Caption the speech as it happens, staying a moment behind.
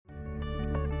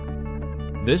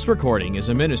This recording is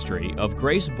a ministry of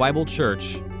Grace Bible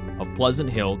Church of Pleasant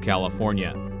Hill,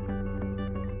 California.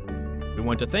 We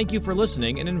want to thank you for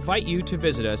listening and invite you to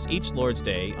visit us each Lord's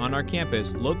Day on our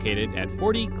campus located at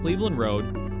 40 Cleveland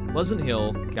Road, Pleasant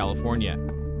Hill, California,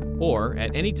 or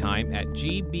at any time at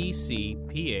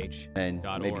gbcph.org. And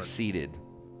you may be seated.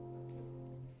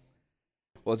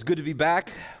 Well, it's good to be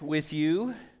back with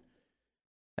you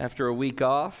after a week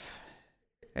off,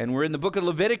 and we're in the book of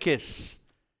Leviticus.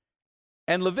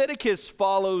 And Leviticus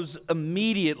follows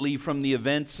immediately from the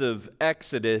events of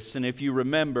Exodus. And if you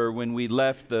remember, when we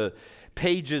left the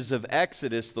pages of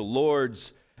Exodus, the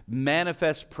Lord's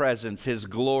manifest presence, His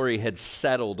glory had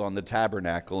settled on the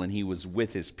tabernacle, and He was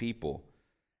with His people.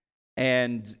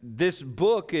 And this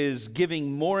book is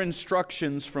giving more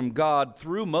instructions from God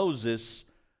through Moses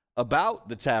about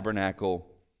the tabernacle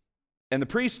and the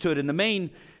priesthood. And the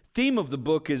main theme of the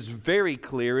book is very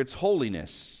clear. It's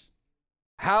holiness.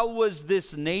 How was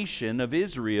this nation of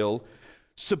Israel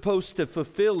supposed to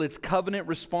fulfill its covenant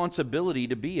responsibility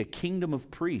to be a kingdom of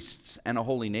priests and a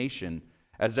holy nation,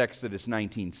 as Exodus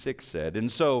 19:6 said?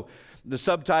 And so the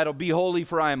subtitle, "Be Holy,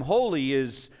 for I am Holy,"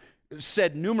 is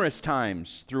said numerous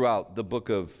times throughout the book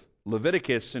of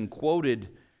Leviticus and quoted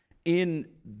in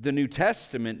the New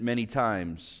Testament many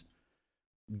times.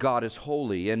 God is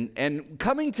holy. And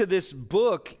coming to this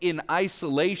book in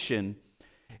isolation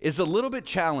is a little bit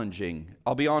challenging,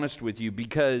 I'll be honest with you,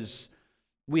 because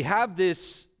we have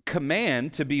this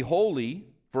command to be holy,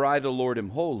 for I, the Lord, am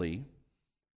holy,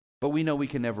 but we know we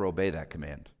can never obey that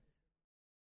command.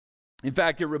 In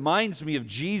fact, it reminds me of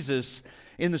Jesus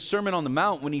in the Sermon on the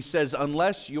Mount when He says,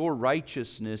 "Unless your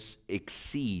righteousness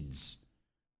exceeds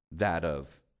that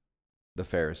of the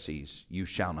Pharisees, you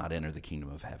shall not enter the kingdom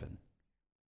of heaven."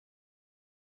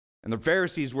 And the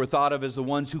Pharisees were thought of as the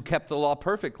ones who kept the law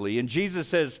perfectly. And Jesus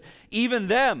says, even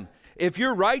them, if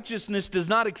your righteousness does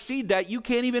not exceed that, you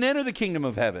can't even enter the kingdom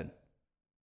of heaven.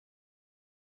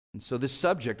 And so this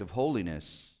subject of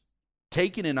holiness,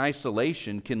 taken in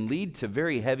isolation, can lead to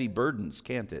very heavy burdens,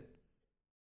 can't it?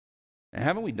 And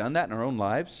haven't we done that in our own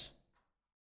lives?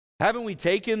 Haven't we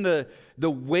taken the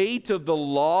weight of the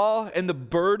law and the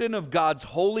burden of God's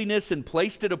holiness and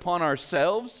placed it upon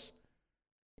ourselves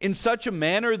in such a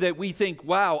manner that we think,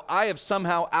 wow, I have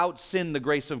somehow out-sinned the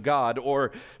grace of God,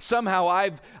 or somehow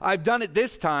I've done it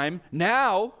this time.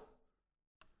 Now,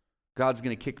 God's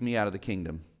going to kick me out of the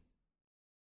kingdom,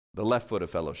 the left foot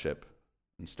of fellowship,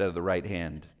 instead of the right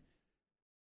hand.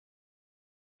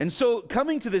 And so,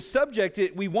 coming to this subject,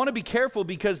 we want to be careful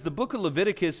because the book of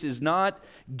Leviticus is not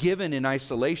given in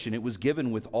isolation. It was given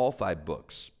with all 5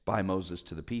 books by Moses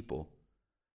to the people.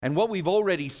 And what we've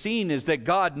already seen is that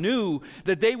God knew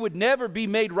that they would never be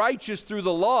made righteous through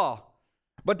the law,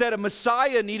 but that a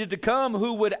Messiah needed to come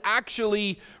who would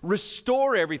actually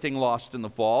restore everything lost in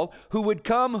the fall, who would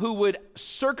come, who would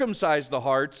circumcise the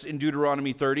hearts in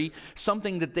Deuteronomy 30,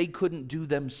 something that they couldn't do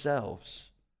themselves.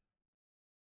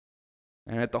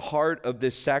 And at the heart of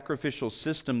this sacrificial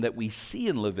system that we see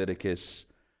in Leviticus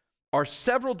are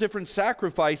several different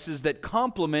sacrifices that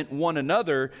complement one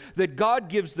another that God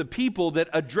gives the people, that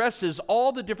addresses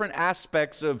all the different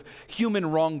aspects of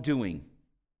human wrongdoing.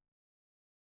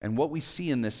 And what we see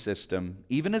in this system,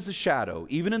 even as a shadow,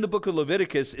 even in the book of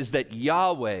Leviticus, is that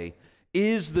Yahweh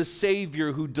is the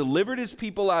Savior who delivered His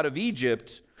people out of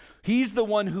Egypt. He's the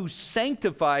one who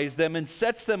sanctifies them and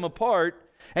sets them apart,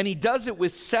 and He does it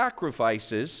with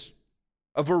sacrifices,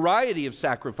 a variety of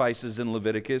sacrifices in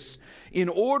Leviticus, in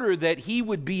order that He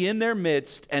would be in their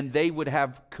midst and they would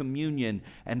have communion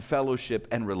and fellowship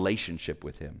and relationship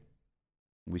with Him.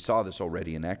 We saw this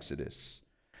already in Exodus.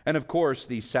 And of course,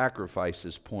 these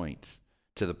sacrifices point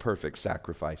to the perfect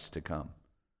sacrifice to come,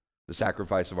 the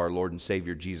sacrifice of our Lord and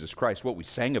Savior Jesus Christ, what we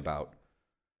sang about.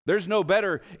 There's no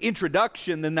better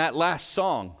introduction than that last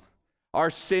song. Our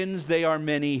sins, they are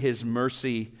many, His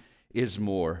mercy is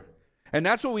more. And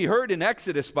that's what we heard in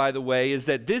Exodus, by the way, is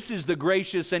that this is the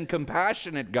gracious and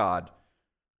compassionate God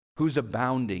who's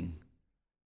abounding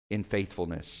in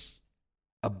faithfulness,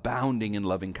 abounding in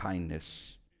loving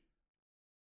kindness,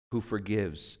 who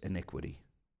forgives iniquity.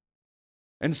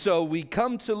 And so we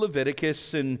come to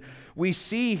Leviticus and we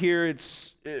see here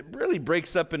it really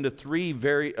breaks up into 3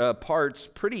 parts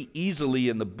pretty easily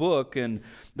in the book. And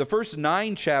the first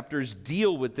 9 chapters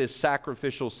deal with this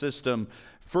sacrificial system,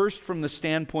 first from the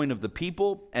standpoint of the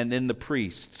people and then the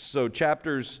priests. So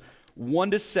chapters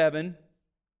 1 to 7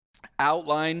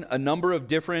 outline a number of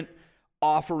different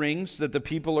offerings that the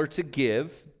people are to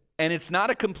give. And it's not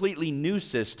a completely new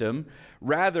system.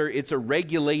 Rather, it's a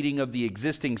regulating of the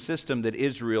existing system that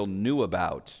Israel knew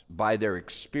about by their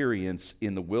experience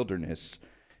in the wilderness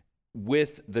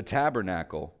with the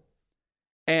tabernacle.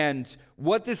 And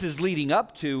what this is leading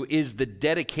up to is the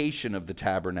dedication of the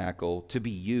tabernacle to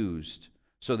be used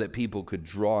so that people could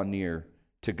draw near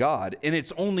to God. And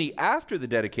it's only after the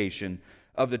dedication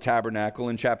of the tabernacle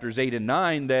in chapters 8 and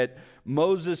 9 that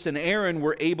Moses and Aaron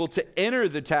were able to enter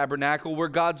the tabernacle where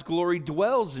God's glory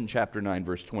dwells in chapter 9,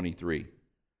 verse 23.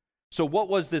 So what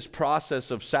was this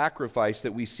process of sacrifice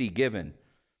that we see given?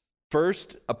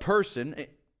 First, a person,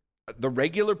 the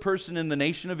regular person in the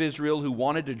nation of Israel who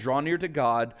wanted to draw near to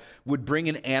God, would bring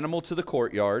an animal to the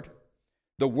courtyard.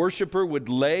 The worshiper would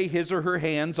lay his or her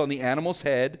hands on the animal's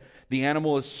head. The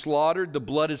animal is slaughtered. The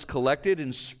blood is collected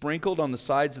and sprinkled on the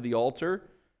sides of the altar.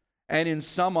 And in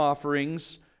some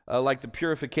offerings, like the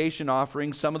purification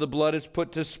offering, some of the blood is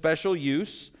put to special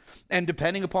use. And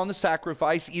depending upon the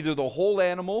sacrifice, either the whole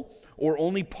animal or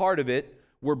only part of it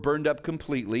were burned up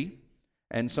completely.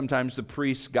 And sometimes the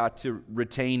priests got to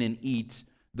retain and eat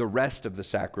the rest of the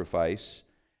sacrifice.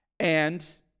 And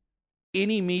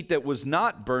any meat that was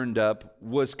not burned up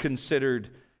was considered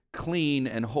clean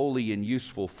and holy and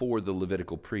useful for the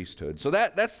Levitical priesthood. So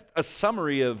that's a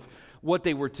summary of what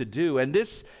they were to do. And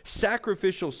this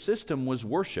sacrificial system was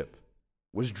worship,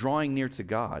 was drawing near to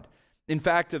God. In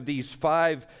fact, of these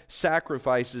 5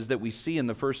 sacrifices that we see in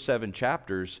the first 7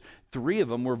 chapters, 3 of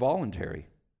them were voluntary.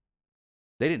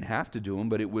 They didn't have to do them,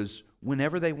 but it was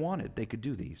whenever they wanted, they could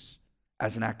do these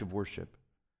as an act of worship.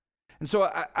 And so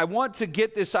I want to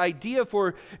get this idea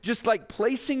for just like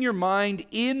placing your mind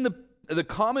in the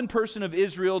common person of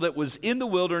Israel that was in the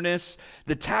wilderness.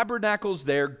 The tabernacle's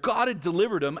there. God had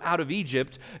delivered them out of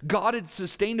Egypt. God had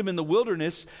sustained them in the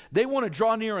wilderness. They want to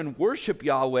draw near and worship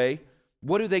Yahweh.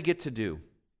 What do they get to do?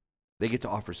 They get to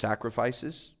offer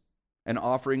sacrifices and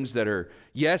offerings that are,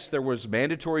 yes, there was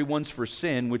mandatory ones for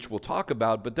sin, which we'll talk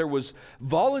about, but there was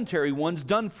voluntary ones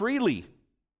done freely.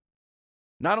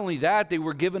 Not only that, they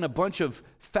were given a bunch of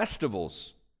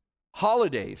festivals,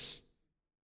 holidays,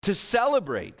 to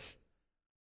celebrate.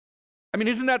 I mean,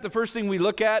 isn't that the first thing we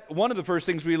look at? One of the first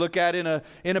things we look at in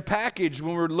a package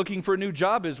when we're looking for a new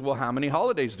job is, well, how many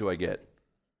holidays do I get?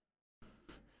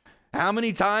 How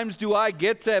many times do I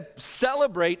get to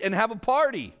celebrate and have a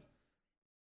party?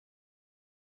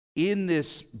 In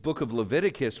this book of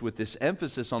Leviticus, with this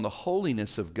emphasis on the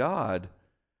holiness of God,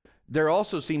 there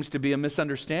also seems to be a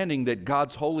misunderstanding that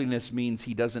God's holiness means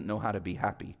he doesn't know how to be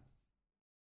happy.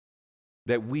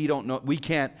 That we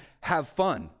can't have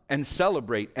fun and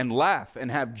celebrate and laugh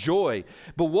and have joy.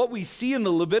 But what we see in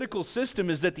the Levitical system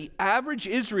is that the average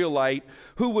Israelite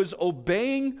who was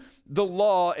obeying the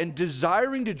law and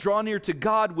desiring to draw near to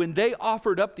God, when they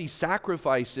offered up these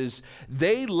sacrifices,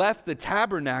 they left the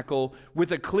tabernacle with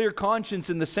a clear conscience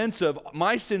in the sense of,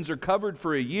 my sins are covered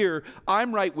for a year,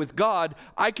 I'm right with God,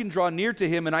 I can draw near to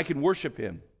him and I can worship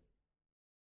him.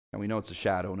 And we know it's a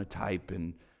shadow and a type,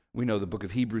 and we know the book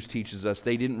of Hebrews teaches us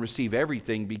they didn't receive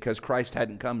everything because Christ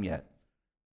hadn't come yet.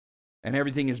 And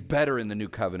everything is better in the new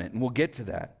covenant, and we'll get to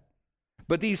that.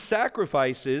 But these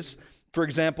sacrifices, for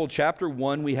example, chapter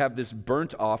 1, we have this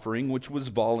burnt offering, which was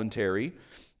voluntary.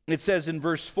 It says in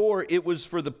verse 4, it was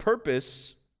for the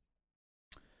purpose,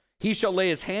 he shall lay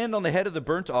his hand on the head of the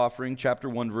burnt offering, chapter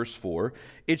 1, verse 4.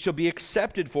 It shall be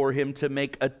accepted for him to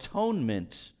make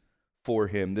atonement for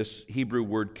him, this Hebrew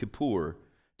word kippur,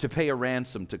 to pay a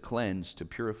ransom, to cleanse, to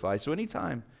purify. So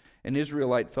anytime an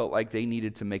Israelite felt like they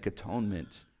needed to make atonement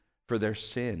for their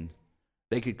sin,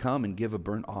 they could come and give a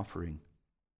burnt offering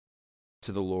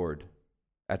to the Lord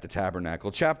at the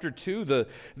tabernacle. Chapter 2,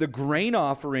 the grain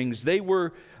offerings, they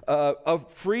were a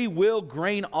free will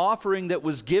grain offering that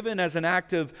was given as an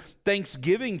act of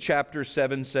thanksgiving, chapter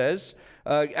 7 says.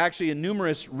 Actually, in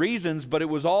numerous reasons, but it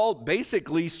was all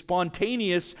basically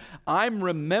spontaneous. I'm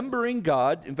remembering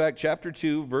God. In fact, chapter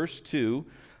 2, verse 2,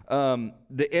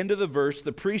 the end of the verse,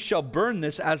 the priest shall burn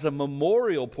this as a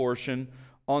memorial portion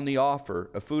on the offer,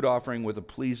 a food offering with a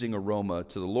pleasing aroma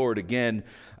to the Lord. Again,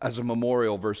 as a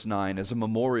memorial, verse 9, as a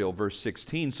memorial, verse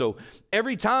 16. So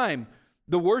every time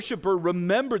the worshiper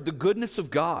remembered the goodness of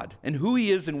God and who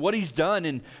he is and what he's done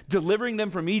in delivering them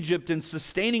from Egypt and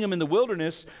sustaining them in the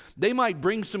wilderness, they might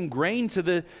bring some grain to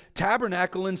the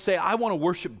tabernacle and say, I want to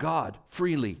worship God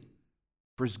freely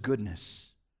for his goodness.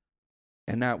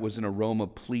 And that was an aroma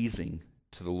pleasing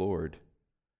to the Lord.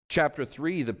 Chapter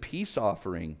 3, the peace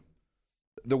offering.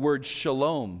 The word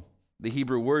shalom, the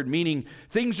Hebrew word, meaning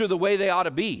things are the way they ought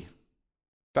to be.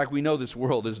 In fact, we know this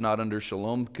world is not under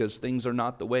shalom because things are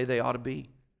not the way they ought to be.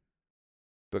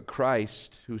 But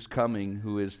Christ, who's coming,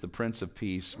 who is the Prince of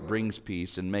Peace, brings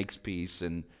peace and makes peace,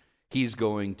 and he's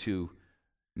going to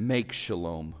make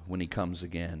shalom when he comes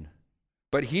again.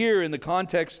 But here, in the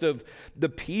context of the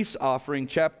peace offering,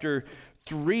 chapter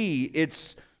 3,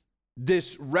 it's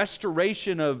this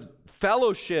restoration of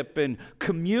fellowship and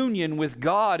communion with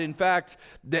God. In fact,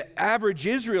 the average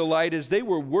Israelite, as they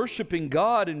were worshiping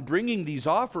God and bringing these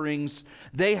offerings,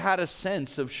 they had a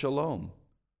sense of shalom,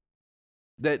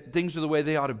 that things are the way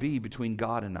they ought to be between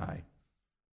God and I.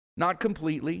 Not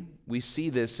completely. We see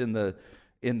this in the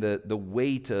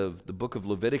weight of the book of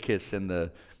Leviticus and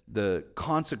the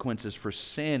consequences for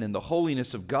sin and the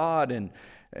holiness of God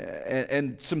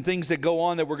and some things that go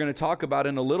on that we're going to talk about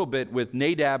in a little bit with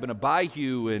Nadab and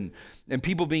Abihu and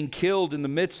people being killed in the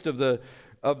midst of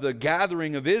the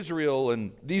gathering of Israel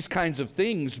and these kinds of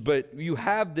things. But you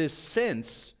have this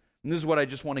sense, and this is what I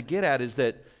just want to get at, is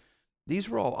that these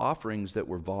were all offerings that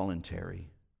were voluntary.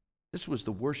 This was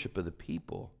the worship of the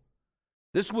people.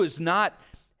 This was not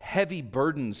heavy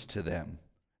burdens to them.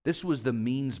 This was the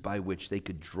means by which they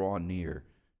could draw near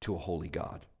to a holy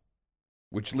God,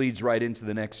 which leads right into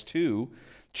the next two.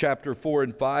 Chapter 4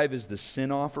 and 5 is the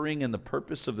sin offering, and the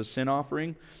purpose of the sin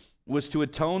offering was to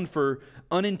atone for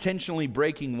unintentionally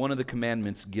breaking one of the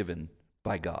commandments given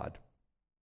by God.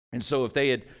 And so if they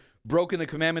had broken the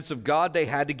commandments of God, they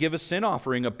had to give a sin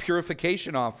offering, a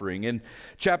purification offering. In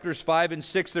chapters 5 and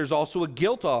 6, there's also a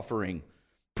guilt offering,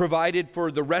 provided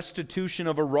for the restitution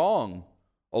of a wrong,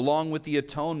 along with the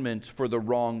atonement for the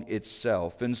wrong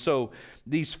itself. And so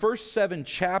these first 7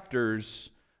 chapters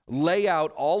lay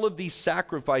out all of these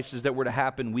sacrifices that were to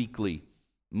happen weekly,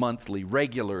 monthly,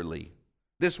 regularly.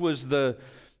 This was the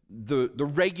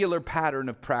regular pattern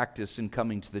of practice in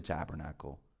coming to the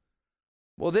tabernacle.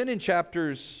 Well, then in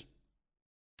chapters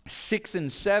 6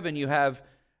 and 7, you have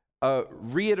a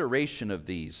reiteration of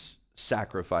these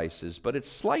sacrifices, but it's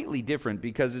slightly different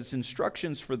because it's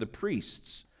instructions for the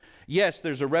priests. Yes,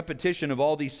 there's a repetition of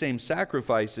all these same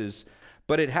sacrifices,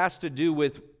 but it has to do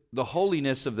with the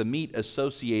holiness of the meat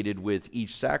associated with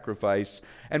each sacrifice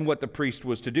and what the priest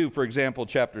was to do. For example,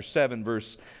 chapter 7,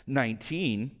 verse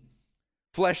 19,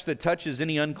 flesh that touches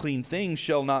any unclean thing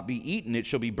shall not be eaten, it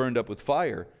shall be burned up with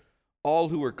fire. All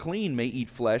who are clean may eat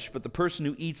flesh, but the person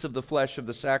who eats of the flesh of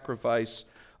the sacrifice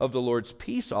of the Lord's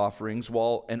peace offerings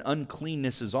while an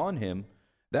uncleanness is on him,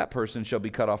 that person shall be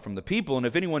cut off from the people. And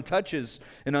if anyone touches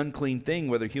an unclean thing,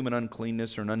 whether human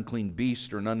uncleanness or an unclean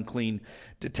beast or an unclean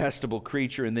detestable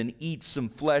creature, and then eats some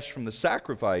flesh from the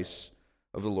sacrifice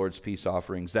of the Lord's peace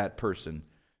offerings, that person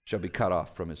shall be cut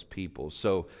off from his people.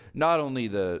 So not only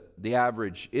the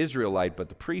average Israelite, but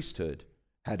the priesthood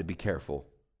had to be careful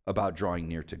about drawing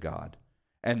near to God.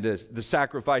 And the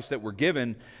sacrifice that were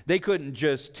given, they couldn't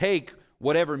just take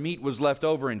whatever meat was left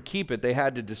over and keep it. They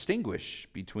had to distinguish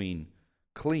between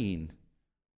clean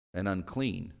and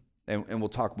unclean. And we'll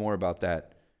talk more about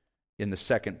that in the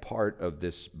second part of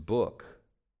this book.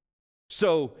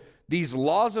 So these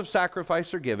laws of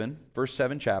sacrifice are given, first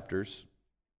 7 chapters.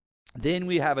 Then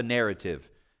we have a narrative,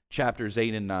 chapters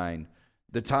 8 and 9.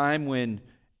 The time when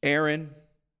Aaron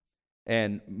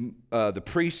and the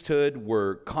priesthood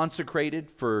were consecrated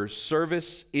for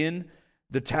service in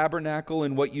the tabernacle.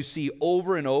 And what you see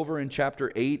over and over in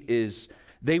chapter 8 is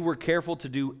they were careful to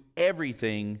do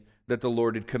everything that the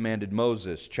Lord had commanded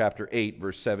Moses. Chapter 8,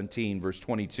 verse 17, verse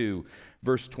 22,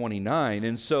 verse 29.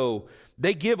 And so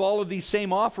they give all of these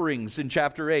same offerings in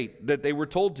chapter 8 that they were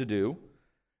told to do.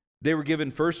 They were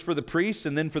given first for the priests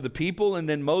and then for the people. And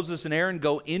then Moses and Aaron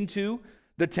go into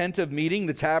the tent of meeting,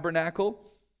 the tabernacle.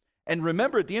 And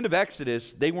remember, at the end of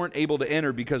Exodus, they weren't able to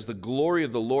enter because the glory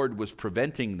of the Lord was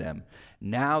preventing them.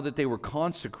 Now that they were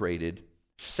consecrated,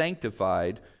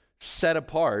 sanctified, set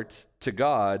apart to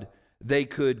God, they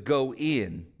could go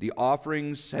in. The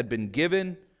offerings had been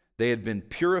given, they had been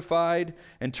purified.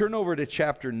 And turn over to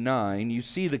chapter 9, you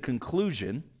see the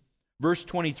conclusion. Verse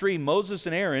 23, Moses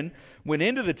and Aaron went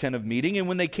into the tent of meeting, and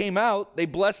when they came out, they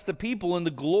blessed the people, and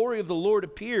the glory of the Lord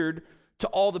appeared to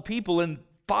all the people, and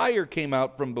fire came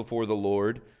out from before the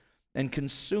Lord and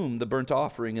consumed the burnt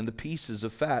offering and the pieces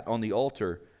of fat on the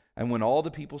altar. And when all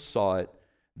the people saw it,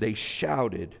 they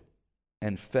shouted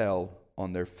and fell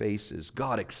on their faces.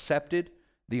 God accepted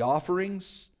the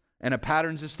offerings, and a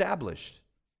pattern's established.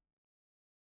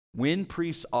 When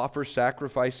priests offer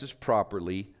sacrifices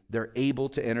properly, they're able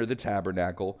to enter the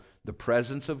tabernacle, the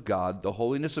presence of God, the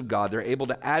holiness of God. They're able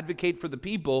to advocate for the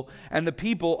people, and the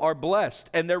people are blessed.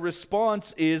 And their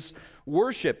response is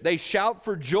worship. They shout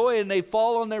for joy, and they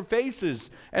fall on their faces,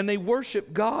 and they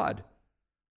worship God.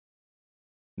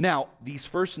 Now, these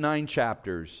first 9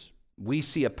 chapters, we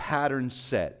see a pattern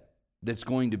set that's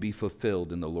going to be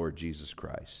fulfilled in the Lord Jesus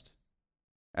Christ.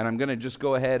 And I'm going to just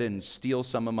go ahead and steal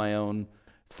some of my own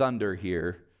thunder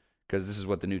here, because this is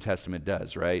what the New Testament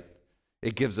does, right?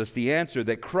 It gives us the answer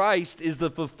that Christ is the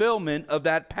fulfillment of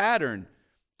that pattern.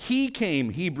 He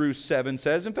came, Hebrews 7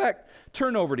 says. In fact,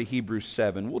 turn over to Hebrews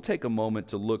 7. We'll take a moment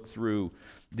to look through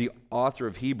the author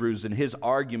of Hebrews and his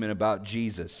argument about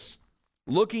Jesus.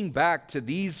 Looking back to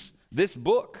this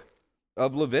book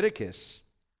of Leviticus,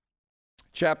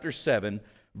 chapter 7,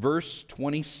 verse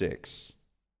 26.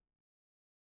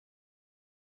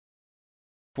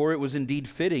 For it was indeed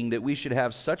fitting that we should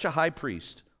have such a high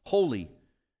priest, holy,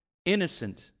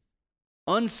 innocent,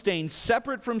 unstained,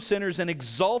 separate from sinners, and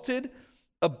exalted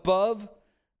above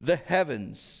the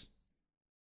heavens.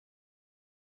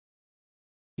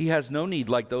 He has no need,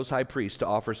 like those high priests, to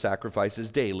offer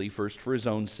sacrifices daily, first for his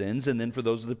own sins and then for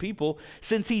those of the people,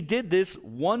 since he did this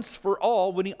once for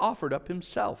all when he offered up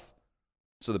himself.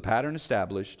 So the pattern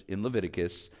established in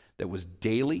Leviticus that was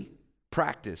daily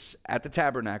practice at the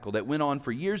tabernacle that went on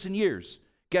for years and years.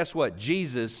 Guess what?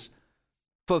 Jesus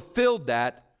fulfilled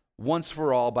that once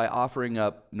for all by offering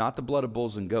up not the blood of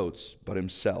bulls and goats, but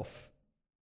himself.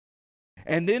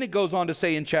 And then it goes on to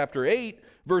say in chapter 8,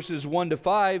 verses 1 to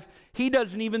 5, he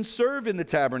doesn't even serve in the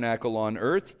tabernacle on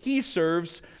earth. He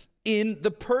serves in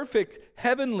the perfect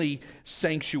heavenly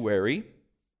sanctuary.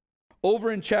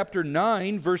 Over in chapter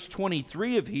 9, verse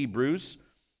 23 of Hebrews,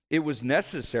 it was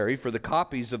necessary for the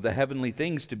copies of the heavenly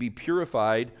things to be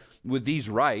purified with these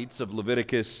rites of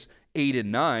Leviticus 8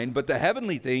 and 9, but the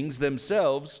heavenly things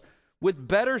themselves with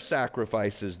better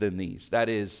sacrifices than these. That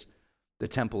is, the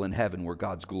temple in heaven where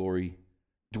God's glory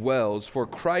dwells. For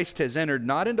Christ has entered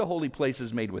not into holy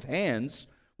places made with hands,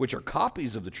 which are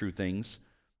copies of the true things,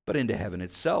 but into heaven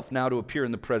itself, now to appear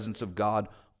in the presence of God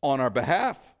on our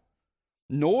behalf.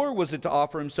 Nor was it to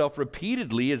offer himself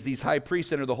repeatedly, as these high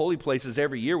priests enter the holy places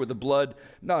every year with the blood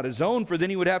not his own, for then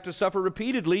he would have to suffer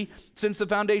repeatedly since the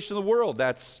foundation of the world.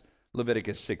 That's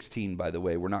Leviticus 16, by the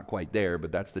way. We're not quite there,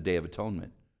 but that's the Day of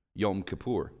Atonement, Yom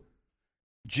Kippur.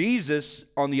 Jesus,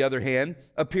 on the other hand,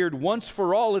 appeared once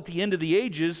for all at the end of the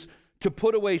ages to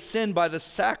put away sin by the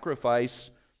sacrifice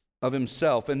of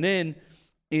himself. And then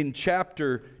in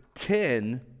chapter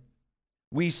 10,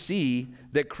 we see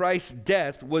that Christ's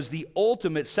death was the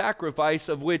ultimate sacrifice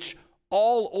of which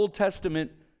all Old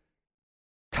Testament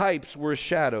types were a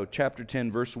shadow. Chapter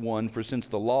 10, verse 1, for since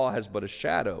the law has but a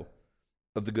shadow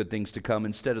of the good things to come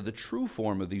instead of the true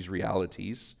form of these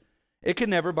realities, it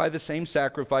can never, by the same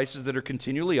sacrifices that are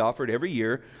continually offered every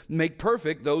year, make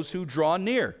perfect those who draw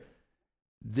near.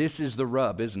 This is the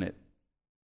rub, isn't it?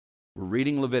 We're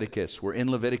reading Leviticus. We're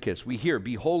in Leviticus. We hear,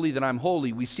 be holy that I'm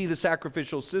holy. We see the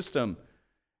sacrificial system.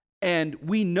 And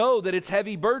we know that it's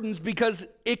heavy burdens because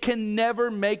it can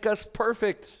never make us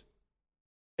perfect.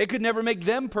 It could never make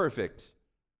them perfect.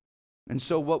 And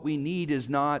so what we need is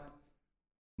not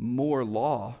more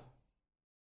law.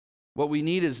 What we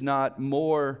need is not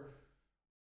more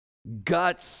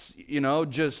guts,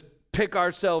 just pick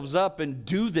ourselves up and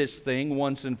do this thing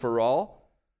once and for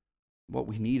all. What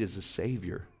we need is a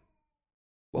Savior.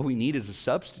 What we need is a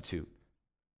substitute.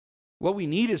 What we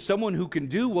need is someone who can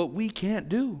do what we can't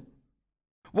do.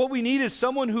 What we need is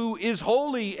someone who is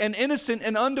holy and innocent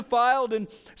and undefiled and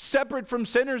separate from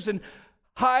sinners and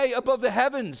high above the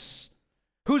heavens,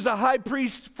 who's a high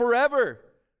priest forever.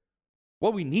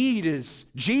 What we need is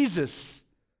Jesus.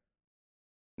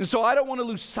 And so I don't want to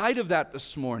lose sight of that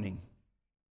this morning.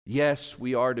 Yes,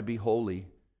 we are to be holy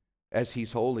as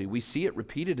he's holy. We see it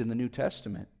repeated in the New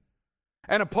Testament.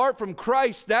 And apart from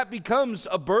Christ, that becomes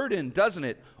a burden, doesn't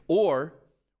it? Or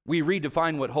we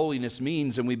redefine what holiness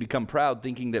means and we become proud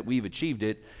thinking that we've achieved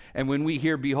it. And when we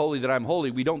hear, be holy that I'm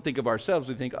holy, we don't think of ourselves.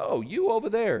 We think, oh, you over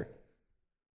there,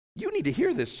 you need to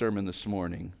hear this sermon this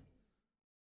morning.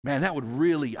 Man, that would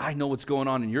really, I know what's going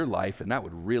on in your life, and that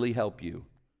would really help you.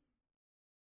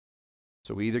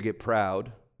 So we either get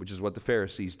proud, which is what the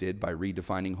Pharisees did by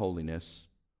redefining holiness,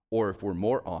 or if we're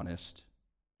more honest,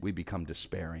 we become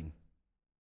despairing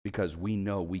because we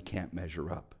know we can't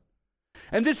measure up.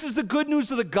 And this is the good news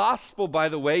of the gospel, by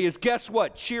the way, is guess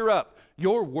what? Cheer up.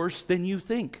 You're worse than you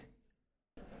think.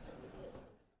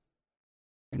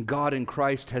 And God in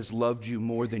Christ has loved you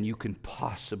more than you can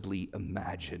possibly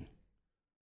imagine.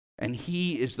 And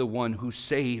he is the one who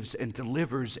saves and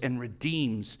delivers and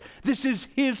redeems. This is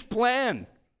his plan.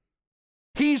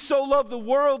 He so loved the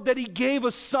world that he gave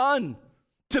a son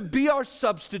to be our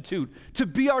substitute, to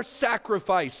be our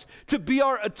sacrifice, to be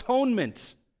our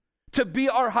atonement, to be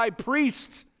our high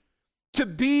priest, to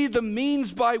be the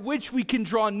means by which we can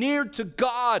draw near to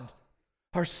God.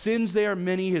 Our sins, they are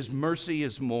many, his mercy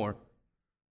is more.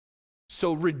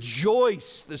 So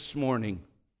rejoice this morning.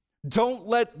 Don't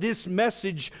let this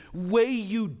message weigh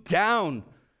you down,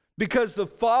 Because the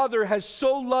Father has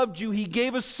so loved you, He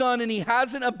gave a Son, and He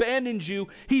hasn't abandoned you.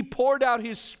 He poured out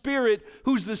His Spirit,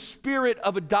 who's the Spirit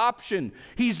of adoption.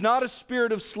 He's not a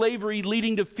spirit of slavery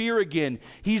leading to fear again.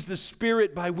 He's the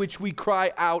Spirit by which we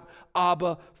cry out,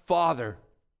 Abba, Father.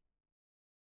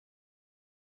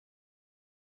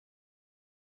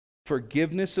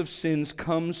 Forgiveness of sins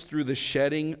comes through the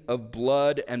shedding of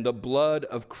blood, and the blood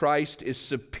of Christ is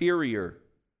superior.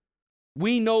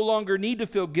 We no longer need to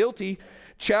feel guilty.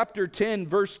 Chapter 10,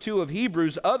 verse 2 of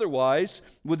Hebrews, otherwise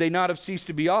would they not have ceased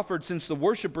to be offered, since the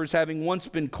worshipers, having once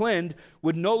been cleansed,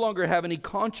 would no longer have any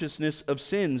consciousness of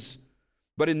sins.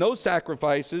 But in those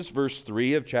sacrifices, verse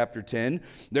 3 of chapter 10,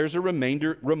 there's a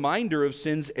reminder of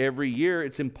sins every year.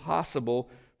 It's impossible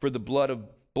for the blood of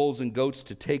bulls and goats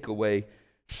to take away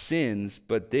sins.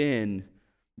 But then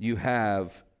you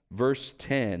have verse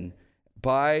 10,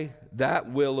 by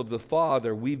that will of the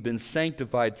Father, we've been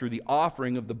sanctified through the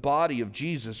offering of the body of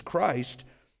Jesus Christ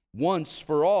once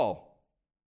for all.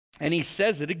 And he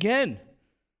says it again.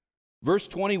 Verse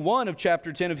 21 of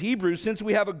chapter 10 of Hebrews, since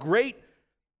we have a great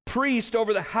priest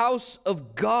over the house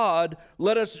of God,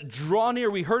 let us draw near.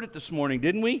 We heard it this morning,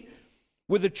 didn't we?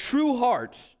 With a true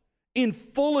heart, in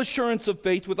full assurance of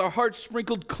faith, with our hearts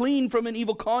sprinkled clean from an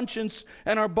evil conscience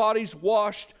and our bodies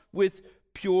washed with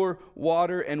pure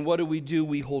water. And what do?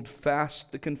 We hold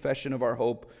fast the confession of our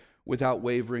hope without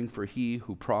wavering, for He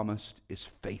who promised is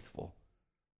faithful.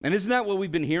 And isn't that what we've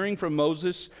been hearing from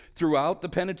Moses throughout the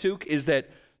Pentateuch, is that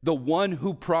the one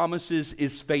who promises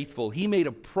is faithful. He made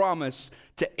a promise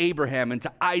to Abraham and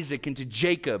to Isaac and to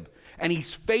Jacob, and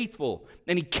He's faithful.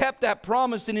 And He kept that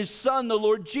promise in His Son, the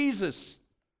Lord Jesus.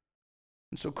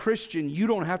 And so, Christian, you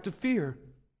don't have to fear.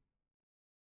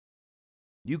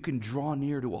 You can draw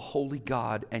near to a holy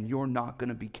God, and you're not going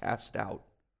to be cast out,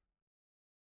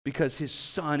 because His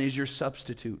Son is your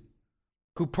substitute,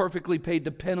 who perfectly paid the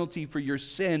penalty for your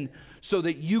sin so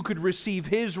that you could receive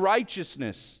His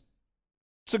righteousness.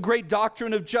 It's a great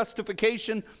doctrine of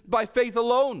justification by faith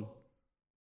alone.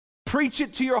 Preach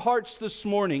it to your hearts this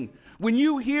morning. When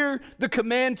you hear the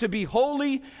command to be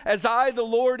holy, as I, the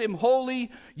Lord, am holy,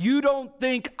 you don't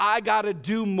think I got to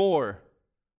do more.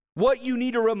 What you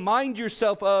need to remind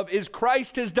yourself of is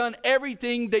Christ has done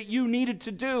everything that you needed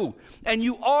to do, and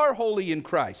you are holy in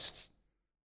Christ.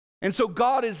 And so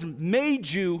God has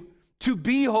made you to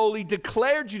be holy,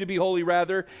 declared you to be holy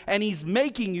rather, and He's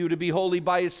making you to be holy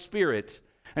by His Spirit.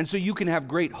 And so you can have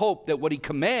great hope that what He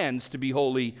commands to be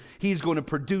holy, He's going to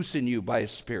produce in you by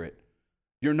His Spirit.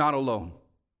 You're not alone.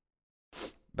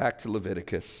 Back to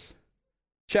Leviticus.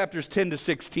 Chapters 10 to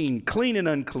 16, clean and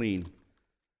unclean.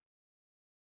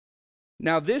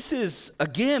 Now, this is,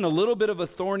 again, a little bit of a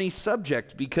thorny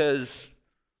subject, because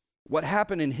what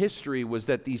happened in history was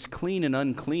that these clean and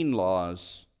unclean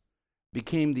laws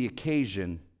became the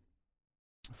occasion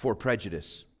for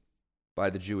prejudice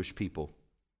by the Jewish people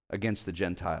against the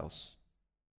Gentiles.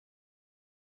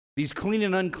 These clean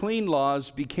and unclean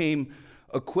laws became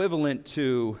equivalent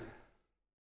to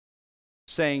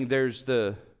saying there's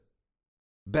the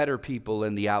better people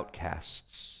and the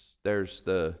outcasts. There's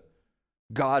the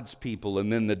God's people and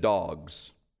then the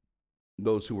dogs,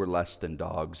 those who were less than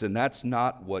dogs. And that's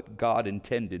not what God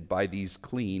intended by these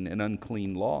clean and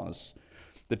unclean laws.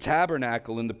 The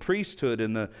tabernacle and the priesthood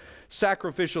and the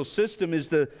sacrificial system is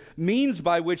the means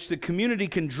by which the community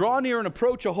can draw near and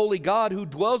approach a holy God who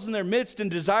dwells in their midst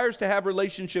and desires to have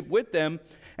relationship with them.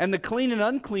 And the clean and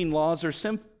unclean laws are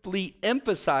simply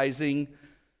emphasizing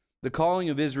the calling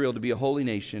of Israel to be a holy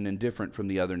nation and different from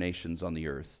the other nations on the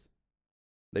earth.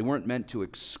 They weren't meant to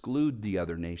exclude the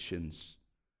other nations.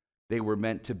 They were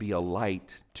meant to be a light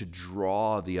to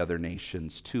draw the other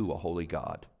nations to a holy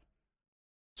God.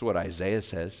 That's what Isaiah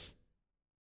says.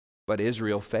 But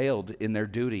Israel failed in their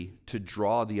duty to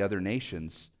draw the other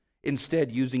nations,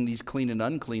 instead using these clean and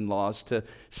unclean laws to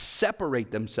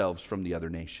separate themselves from the other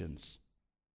nations.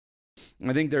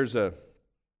 I think there's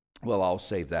I'll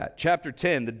save that. Chapter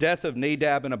 10, the death of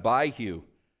Nadab and Abihu.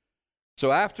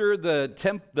 So after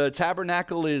the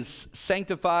tabernacle is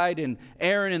sanctified and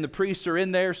Aaron and the priests are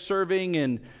in there serving,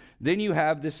 and then you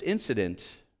have this incident.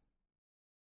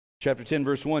 Chapter 10,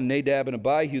 verse 1, Nadab and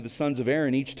Abihu, the sons of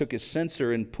Aaron, each took his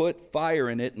censer and put fire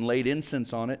in it and laid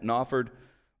incense on it and offered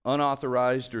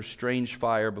unauthorized or strange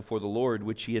fire before the Lord,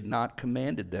 which He had not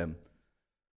commanded them.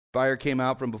 Fire came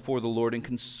out from before the Lord and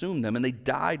consumed them, and they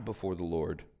died before the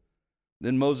Lord.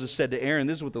 Then Moses said to Aaron,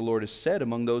 this is what the Lord has said,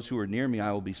 among those who are near me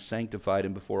I will be sanctified,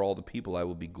 and before all the people I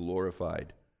will be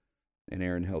glorified. And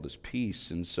Aaron held his peace.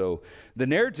 And so the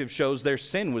narrative shows their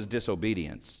sin was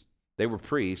disobedience. They were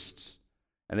priests,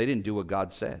 and they didn't do what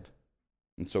God said.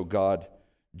 And so God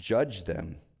judged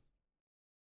them.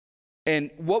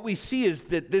 And what we see is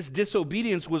that this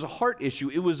disobedience was a heart issue.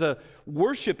 It was a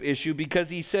worship issue because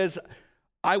he says,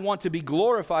 I want to be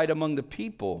glorified among the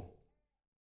people.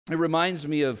 It reminds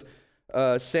me of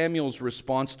Samuel's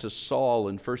response to Saul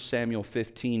in 1 Samuel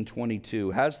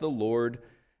 15:22. Has the Lord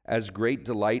as great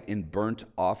delight in burnt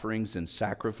offerings and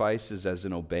sacrifices as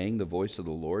in obeying the voice of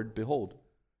the Lord? Behold,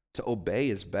 to obey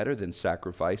is better than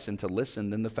sacrifice, and to listen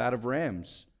than the fat of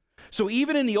rams. So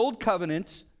even in the Old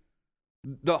Covenant,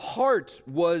 the heart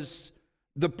was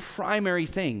the primary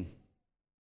thing.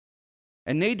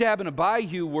 And Nadab and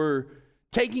Abihu were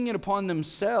taking it upon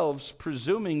themselves,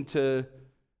 presuming to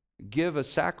give a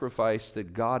sacrifice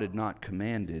that God had not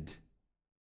commanded.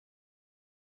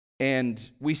 And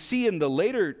we see in the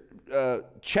later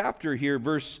chapter here,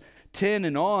 verse 10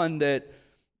 and on, that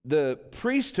the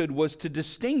priesthood was to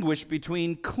distinguish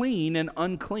between clean and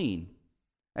unclean.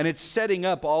 And it's setting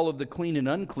up all of the clean and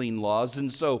unclean laws.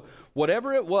 And so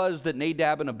whatever it was that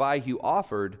Nadab and Abihu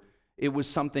offered, it was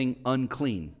something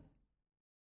unclean.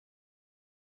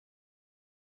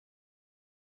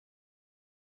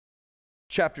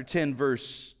 Chapter 10,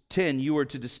 verse 10, you are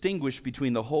to distinguish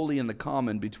between the holy and the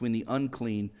common, between the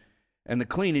unclean and the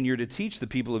clean, and you're to teach the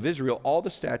people of Israel all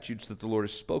the statutes that the Lord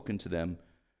has spoken to them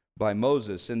by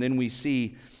Moses. And then we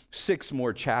see 6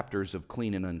 more chapters of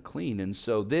clean and unclean. And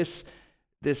so this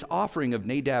offering of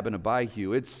Nadab and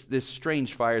Abihu, this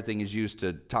strange fire thing is used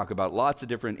to talk about lots of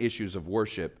different issues of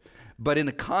worship. But in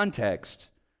the context,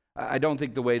 I don't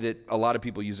think the way that a lot of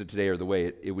people use it today or the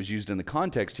way it was used in the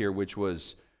context here, which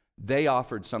was they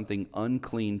offered something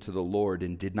unclean to the Lord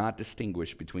and did not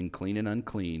distinguish between clean and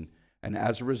unclean. And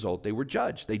as a result, they were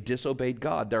judged. They disobeyed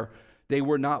God. They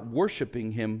were not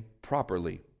worshiping him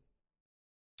properly.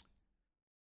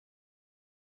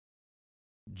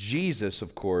 Jesus,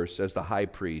 of course, as the high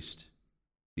priest,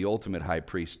 the ultimate high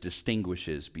priest,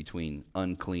 distinguishes between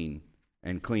unclean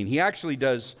and clean. He actually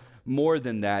does more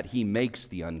than that. He makes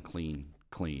the unclean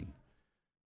clean.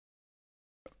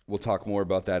 We'll talk more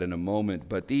about that in a moment.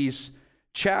 But these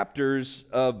chapters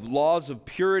of laws of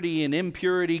purity and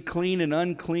impurity, clean and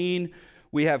unclean,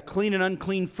 we have clean and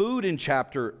unclean food in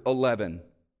chapter 11.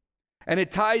 And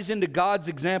it ties into God's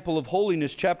example of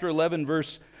holiness, chapter 11,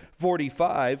 verse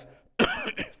 45.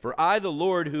 For I, the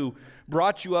Lord, who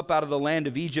brought you up out of the land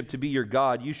of Egypt to be your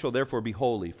God, you shall therefore be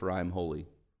holy, for I am holy.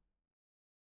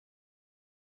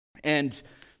 And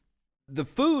the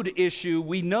food issue,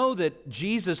 we know that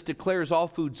Jesus declares all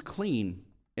foods clean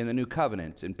in the new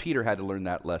covenant. And Peter had to learn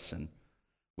that lesson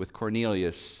with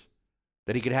Cornelius,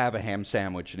 that he could have a ham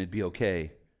sandwich and it'd be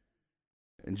okay.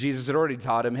 And Jesus had already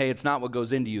taught him, hey, it's not what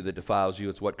goes into you that defiles you,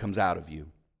 it's what comes out of you.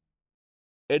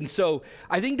 And so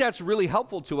I think that's really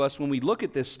helpful to us when we look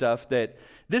at this stuff, that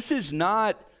this is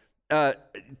not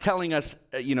telling us,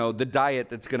 the diet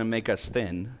that's going to make us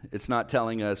thin. It's not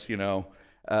telling us,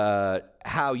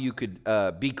 how you could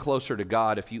be closer to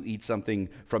God if you eat something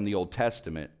from the Old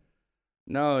Testament.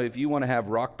 No, if you want to have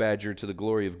rock badger to the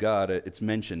glory of God, it's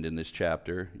mentioned in this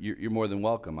chapter. You're more than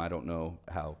welcome. I don't know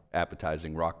how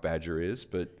appetizing rock badger is,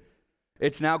 but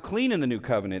it's now clean in the new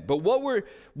covenant. But what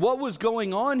was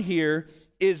going on here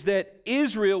is that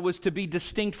Israel was to be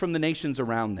distinct from the nations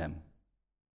around them.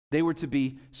 They were to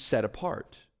be set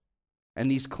apart. And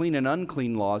these clean and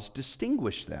unclean laws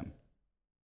distinguish them.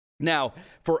 Now,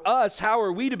 for us, how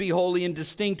are we to be holy and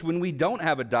distinct when we don't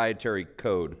have a dietary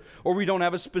code or we don't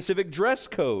have a specific dress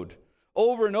code?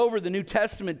 Over and over, the New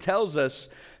Testament tells us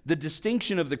the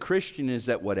distinction of the Christian is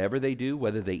that whatever they do,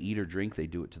 whether they eat or drink, they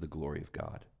do it to the glory of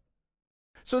God.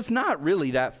 So it's not really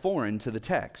that foreign to the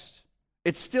text.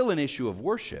 It's still an issue of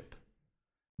worship.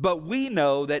 But we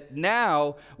know that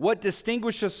now what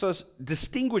distinguishes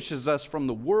us from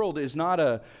the world is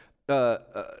not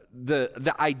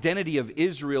the identity of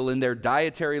Israel in their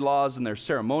dietary laws and their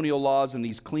ceremonial laws and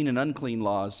these clean and unclean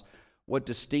laws. What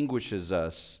distinguishes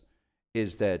us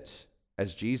is that,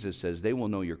 as Jesus says, they will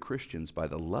know you're Christians by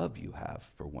the love you have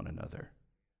for one another.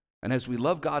 And as we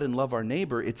love God and love our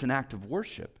neighbor, it's an act of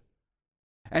worship.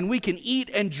 And we can eat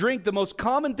and drink the most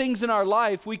common things in our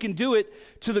life. We can do it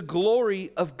to the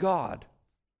glory of God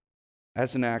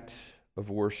as an act of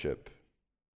worship.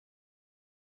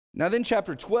 Now then,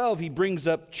 chapter 12, he brings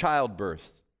up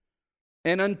childbirth.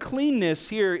 And uncleanness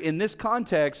here in this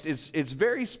context is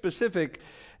very specific,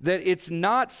 that it's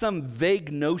not some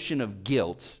vague notion of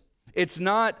guilt. It's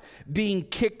not being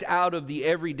kicked out of the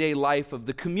everyday life of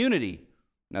the community.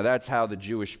 Now that's how the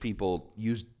Jewish people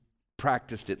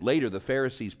practiced it later. The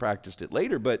Pharisees practiced it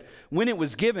later. But when it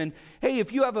was given, hey,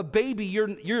 if you have a baby,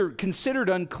 you're considered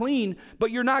unclean, but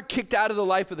you're not kicked out of the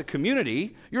life of the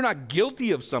community. You're not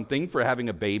guilty of something for having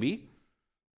a baby.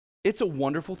 It's a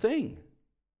wonderful thing.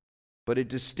 but it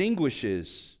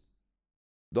distinguishes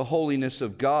the holiness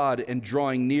of God and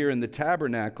drawing near in the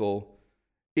tabernacle.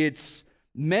 It's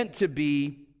meant to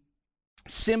be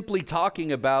simply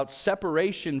talking about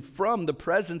separation from the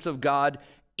presence of God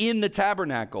in the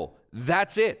tabernacle.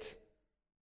 That's it.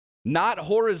 Not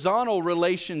horizontal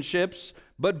relationships,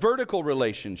 but vertical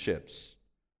relationships.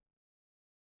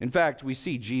 In fact, we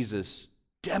see Jesus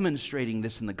demonstrating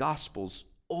this in the Gospels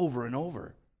over and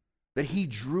over, that he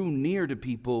drew near to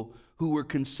people who were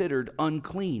considered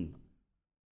unclean,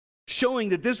 showing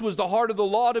that this was the heart of the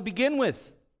law to begin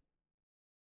with.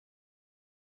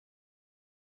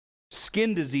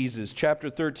 Skin diseases,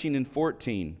 chapter 13 and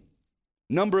 14.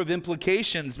 Number of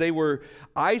implications. They were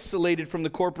isolated from the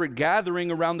corporate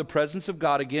gathering around the presence of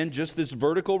God. Again, just this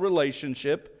vertical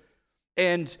relationship.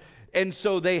 And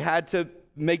so they had to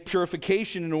make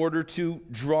purification in order to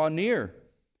draw near.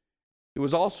 It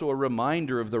was also a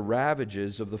reminder of the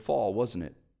ravages of the fall, wasn't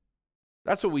it?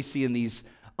 That's what we see in these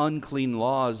unclean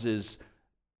laws, is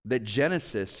that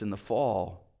Genesis and the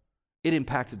fall, it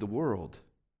impacted the world.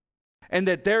 And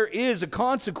that there is a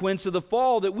consequence of the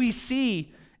fall that we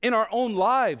see in our own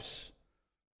lives.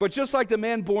 But just like the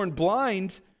man born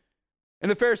blind, and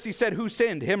the Pharisee said, who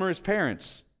sinned, him or his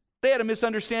parents? They had a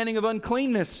misunderstanding of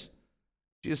uncleanness.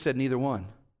 Jesus said, neither one,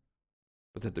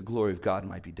 but that the glory of God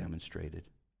might be demonstrated.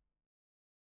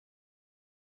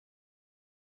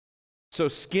 So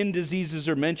skin diseases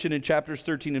are mentioned in chapters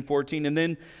 13 and 14, and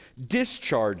then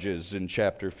discharges in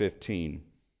chapter 15.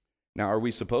 Now, are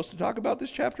we supposed to talk about this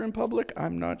chapter in public?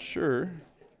 I'm not sure.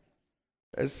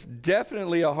 It's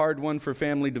definitely a hard one for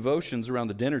family devotions around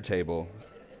the dinner table.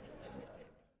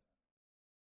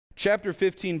 Chapter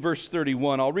 15, verse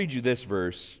 31, I'll read you this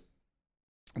verse.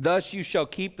 Thus you shall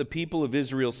keep the people of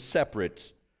Israel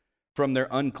separate from their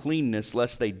uncleanness,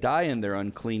 lest they die in their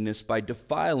uncleanness by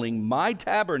defiling my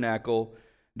tabernacle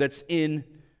that's in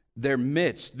their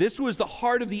midst. This was the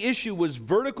heart of the issue, was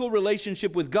vertical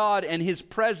relationship with God and his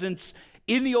presence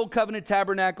in the Old Covenant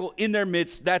tabernacle in their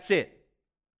midst. That's it.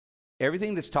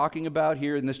 Everything that's talking about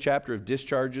here in this chapter of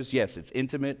discharges, yes, it's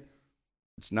intimate.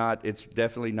 It's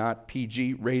definitely not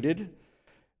PG rated.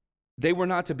 They were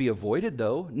not to be avoided,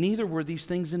 though. Neither were these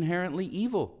things inherently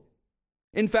evil.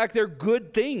 In fact, they're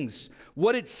good things.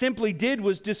 What it simply did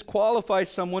was disqualify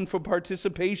someone from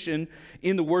participation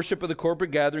in the worship of the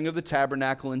corporate gathering of the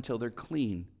tabernacle until they're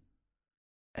clean.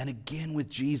 And again with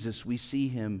Jesus, we see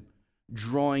him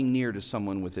drawing near to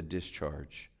someone with a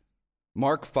discharge.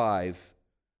 Mark 5,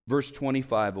 verse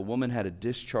 25, a woman had a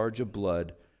discharge of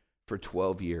blood for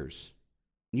 12 years.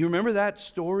 You remember that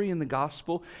story in the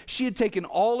gospel? She had taken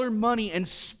all her money and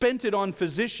spent it on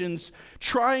physicians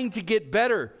trying to get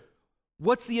better.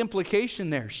 What's the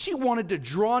implication there? She wanted to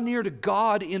draw near to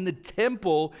God in the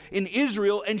temple in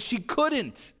Israel, and she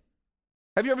couldn't.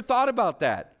 Have you ever thought about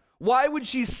that? Why would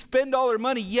she spend all her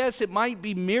money? Yes, it might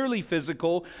be merely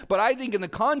physical, but I think in the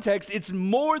context, it's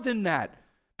more than that,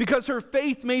 because her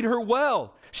faith made her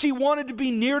well. She wanted to be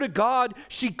near to God.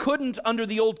 She couldn't under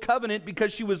the old covenant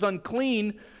because she was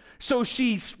unclean. So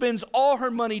she spends all her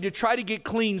money to try to get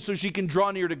clean so she can draw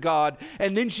near to God.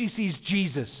 And then she sees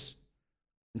Jesus.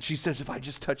 And she says, if I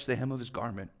just touch the hem of his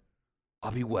garment,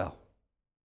 I'll be well.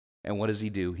 And what does he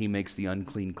do? He makes the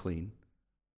unclean clean.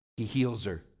 He heals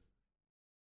her.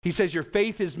 He says, your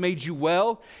faith has made you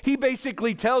well. He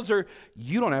basically tells her,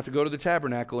 you don't have to go to the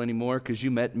tabernacle anymore because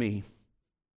you met me.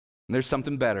 And there's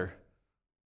something better.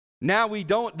 Now we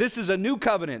don't, this is a new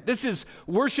covenant. This is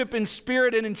worship in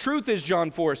spirit and in truth, as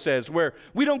John 4 says, where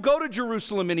we don't go to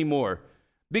Jerusalem anymore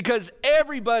because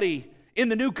everybody in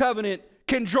the new covenant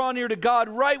can draw near to God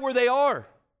right where they are.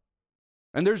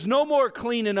 And there's no more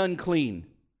clean and unclean.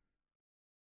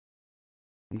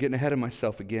 I'm getting ahead of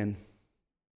myself again.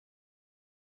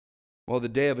 Well, the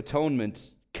Day of Atonement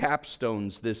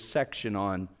capstones this section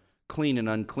on clean and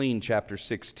unclean, chapter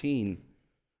 16.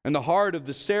 And the heart of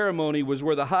the ceremony was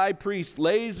where the high priest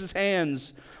lays his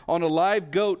hands on a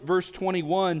live goat, verse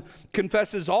 21,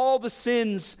 confesses all the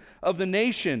sins of the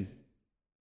nation.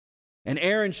 And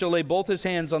Aaron shall lay both his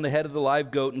hands on the head of the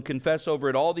live goat and confess over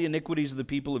it all the iniquities of the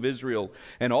people of Israel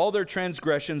and all their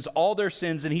transgressions, all their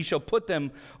sins, and he shall put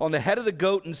them on the head of the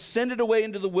goat and send it away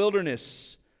into the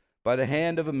wilderness by the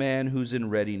hand of a man who's in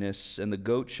readiness. And the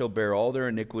goat shall bear all their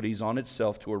iniquities on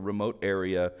itself to a remote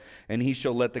area, and he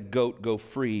shall let the goat go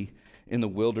free in the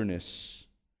wilderness.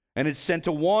 And it's sent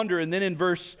to wander. And then in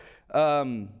verse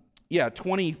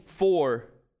 24,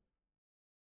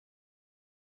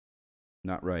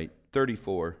 not right,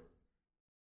 34.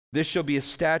 This shall be a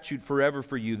statute forever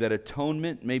for you, that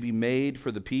atonement may be made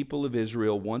for the people of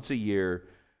Israel once a year.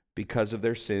 because of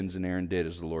their sins, and Aaron did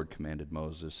as the Lord commanded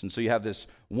Moses. And so you have this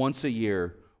once a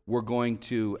year, we're going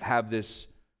to have this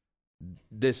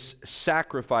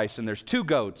sacrifice, and there's 2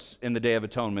 goats in the Day of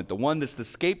Atonement. The one that's the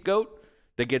scapegoat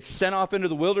that gets sent off into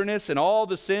the wilderness and all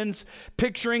the sins,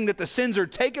 picturing that the sins are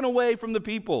taken away from the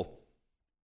people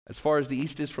as far as the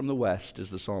east is from the west, as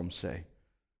the Psalms say.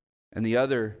 And the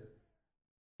other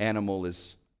animal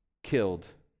is killed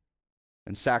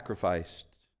and sacrificed,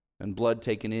 and blood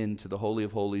taken into the Holy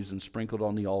of Holies and sprinkled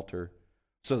on the altar,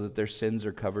 so that their sins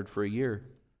are covered for a year,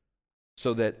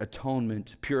 so that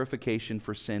atonement, purification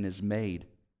for sin is made.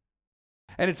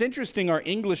 And it's interesting, our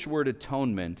English word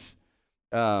atonement,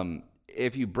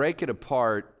 if you break it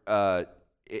apart,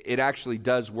 it actually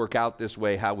does work out this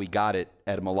way. How we got it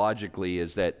etymologically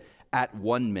is that at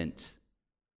one-ment.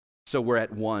 So we're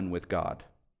at one with God.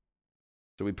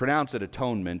 So we pronounce it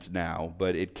atonement now,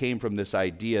 but it came from this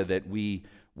idea that we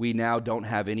now don't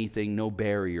have anything, no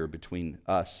barrier between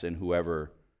us and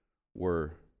whoever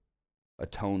we're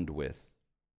atoned with.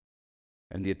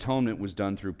 And the atonement was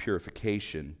done through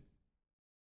purification.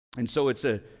 And so it's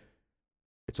a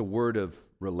word of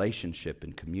relationship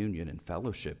and communion and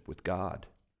fellowship with God.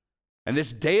 And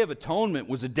this Day of Atonement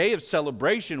was a day of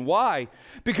celebration. Why?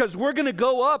 Because we're going to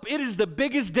go up. It is the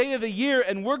biggest day of the year,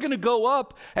 and we're going to go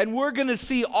up, and we're going to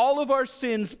see all of our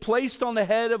sins placed on the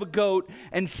head of a goat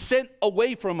and sent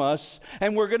away from us.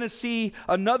 And we're going to see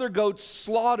another goat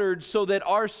slaughtered so that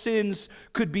our sins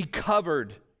could be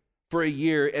covered for a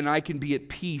year, and I can be at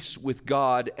peace with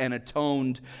God and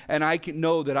atoned, and I can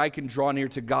know that I can draw near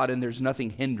to God and there's nothing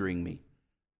hindering me.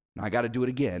 Now I got to do it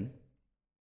again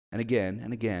and again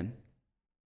and again.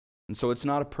 And so it's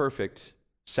not a perfect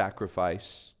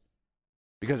sacrifice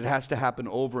because it has to happen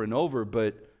over and over,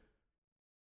 but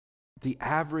the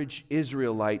average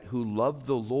Israelite who loved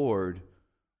the Lord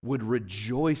would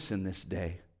rejoice in this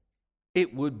day.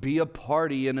 It would be a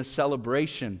party and a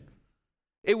celebration.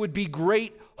 It would be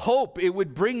great hope. It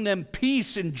would bring them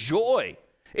peace and joy.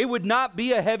 It would not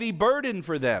be a heavy burden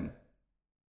for them.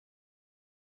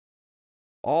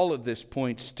 All of this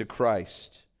points to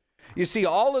Christ. You see,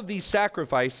 all of these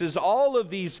sacrifices, all of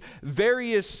these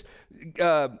various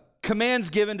commands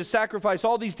given to sacrifice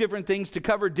all these different things to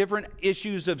cover different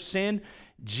issues of sin,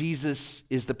 Jesus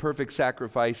is the perfect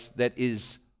sacrifice that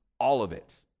is all of it.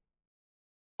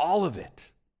 All of it.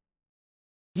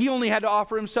 He only had to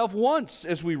offer himself once,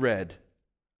 as we read.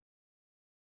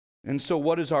 And so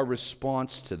what is our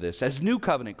response to this? As New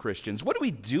Covenant Christians, what do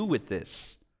we do with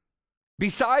this?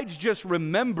 Besides just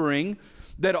remembering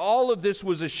that all of this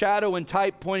was a shadow and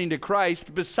type pointing to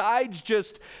Christ, besides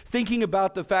just thinking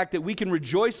about the fact that we can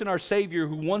rejoice in our Savior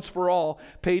who once for all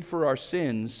paid for our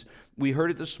sins, we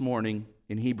heard it this morning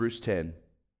in Hebrews 10.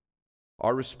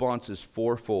 Our response is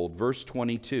fourfold. Verse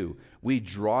 22, we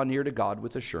draw near to God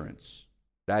with assurance.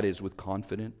 That is, with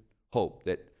confident hope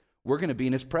that we're going to be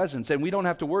in His presence, and we don't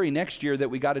have to worry next year that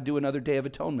we got to do another Day of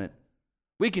Atonement.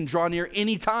 We can draw near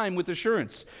any time with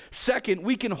assurance. Second,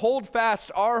 we can hold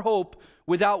fast our hope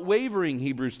without wavering,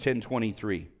 Hebrews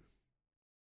 10:23.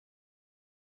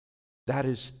 That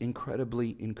is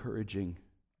incredibly encouraging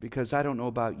because I don't know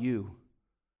about you,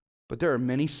 but there are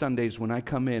many Sundays when I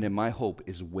come in and my hope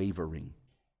is wavering.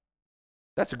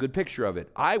 That's a good picture of it.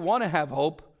 I want to have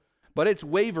hope, but it's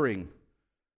wavering.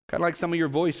 Kind of like some of your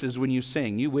voices when you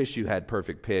sing. You wish you had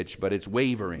perfect pitch, but it's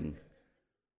wavering.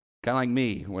 Kind of like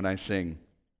me when I sing.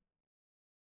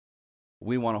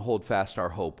 We want to hold fast our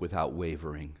hope without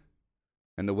wavering.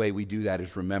 And the way we do that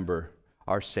is remember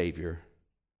our Savior.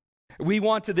 We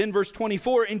want to then, verse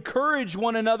 24, encourage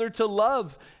one another to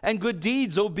love and good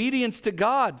deeds, obedience to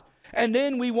God. And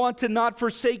then we want to not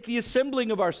forsake the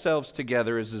assembling of ourselves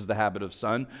together, as is the habit of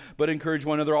some, but encourage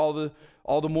one another all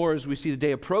the more as we see the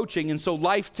day approaching. And so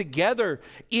life together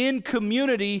in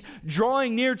community,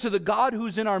 drawing near to the God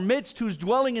who's in our midst, who's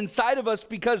dwelling inside of us,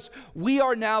 because we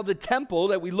are now the temple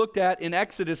that we looked at in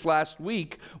Exodus last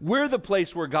week. We're the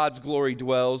place where God's glory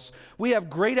dwells. We have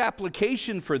great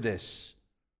application for this.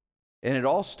 And it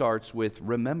all starts with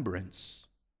remembrance.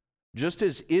 Just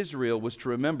as Israel was to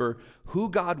remember who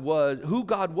God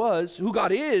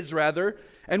is,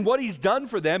 and what He's done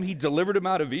for them. He delivered them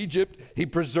out of Egypt. He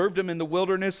preserved them in the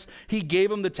wilderness. He gave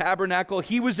them the tabernacle.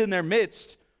 He was in their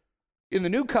midst. In the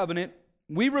new covenant,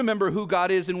 we remember who God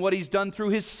is and what He's done through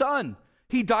His Son.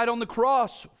 He died on the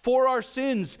cross for our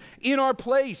sins in our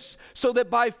place, so that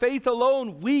by faith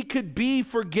alone we could be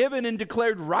forgiven and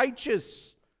declared righteous.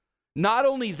 Not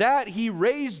only that, He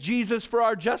raised Jesus for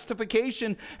our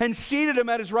justification and seated Him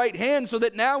at His right hand, so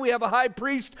that now we have a high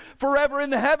priest forever in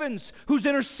the heavens who's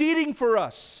interceding for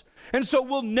us. And so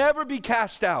we'll never be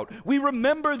cast out. We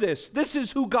remember this. This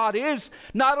is who God is.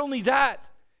 Not only that,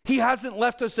 He hasn't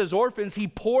left us as orphans. He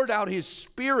poured out His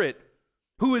Spirit,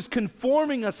 who is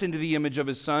conforming us into the image of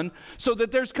His Son, so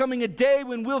that there's coming a day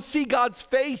when we'll see God's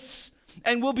face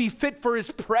and we'll be fit for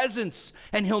His presence,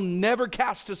 and He'll never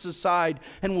cast us aside,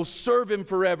 and we'll serve Him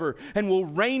forever, and we'll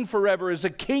reign forever as a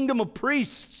kingdom of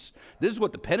priests. This is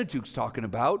what the Pentateuch's talking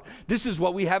about. This is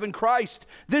what we have in Christ.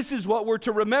 This is what we're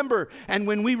to remember. And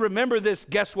when we remember this,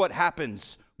 guess what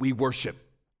happens? We worship,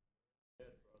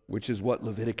 which is what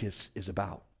Leviticus is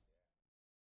about.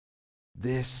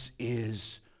 This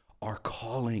is our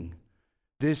calling.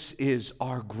 This is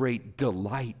our great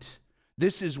delight.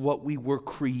 This is what we were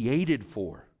created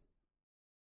for.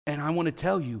 And I want to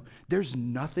tell you, there's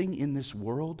nothing in this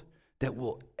world that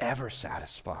will ever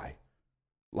satisfy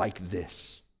like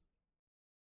this.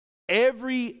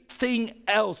 Everything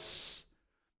else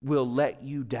will let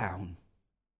you down.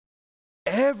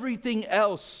 Everything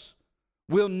else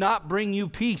will not bring you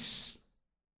peace.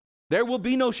 There will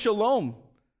be no shalom.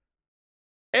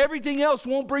 Everything else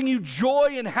won't bring you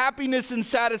joy and happiness and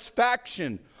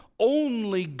satisfaction.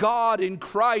 Only God in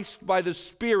Christ by the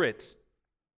Spirit.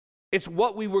 It's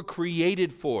what we were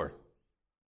created for.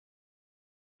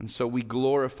 And so we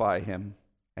glorify Him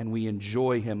and we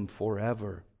enjoy Him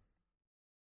forever.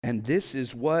 And this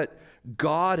is what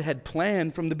God had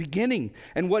planned from the beginning,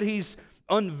 and what He's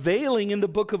unveiling in the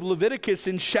book of Leviticus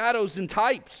in shadows and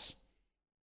types.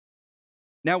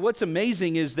 Now, what's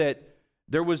amazing is that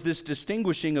there was this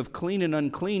distinguishing of clean and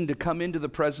unclean to come into the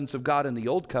presence of God in the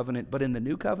old covenant, but in the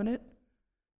new covenant,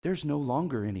 there's no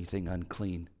longer anything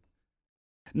unclean.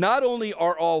 Not only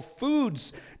are all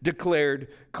foods declared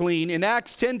clean, in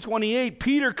Acts 10:28,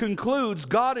 Peter concludes,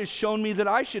 God has shown me that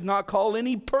I should not call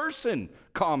any person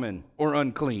common or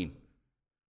unclean.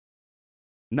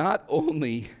 Not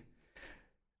only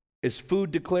is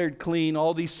food declared clean,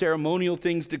 all these ceremonial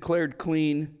things declared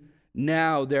clean,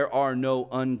 now there are no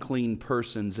unclean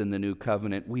persons in the new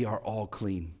covenant. We are all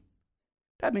clean.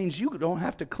 That means you don't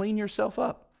have to clean yourself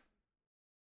up.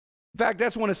 In fact,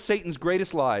 that's one of Satan's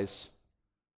greatest lies.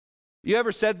 You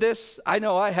ever said this? I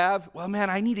know I have. Well, man,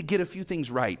 I need to get a few things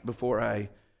right before I,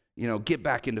 get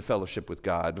back into fellowship with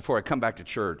God, before I come back to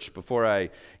church, before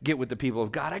I get with the people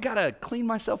of God. I got to clean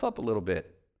myself up a little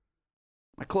bit.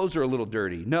 My clothes are a little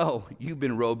dirty. No, you've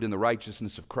been robed in the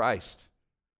righteousness of Christ.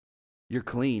 You're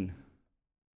clean.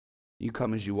 You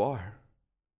come as you are.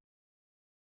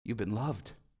 You've been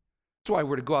loved. That's why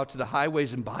we're to go out to the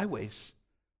highways and byways,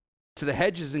 to the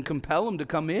hedges, and compel them to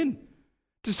come in.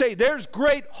 To say there's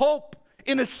great hope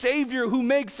in a Savior who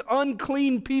makes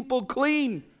unclean people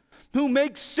clean, who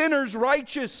makes sinners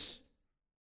righteous,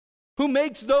 who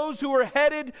makes those who are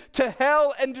headed to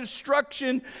hell and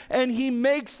destruction, and He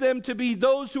makes them to be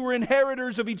those who are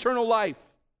inheritors of eternal life.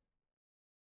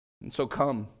 And so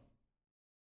come.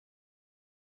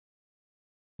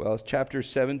 Well, chapter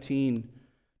 17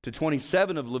 to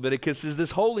 27 of Leviticus is this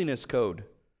holiness code.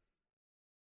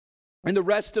 And the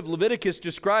rest of Leviticus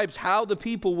describes how the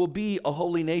people will be a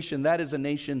holy nation. That is a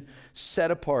nation set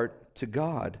apart to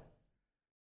God.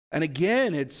 And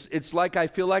again, it's like I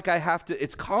feel like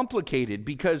it's complicated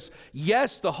because,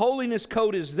 yes, the holiness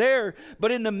code is there,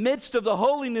 but in the midst of the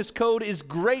holiness code is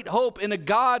great hope in a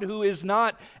God who is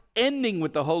not ending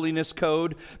with the holiness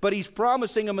code, but He's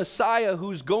promising a Messiah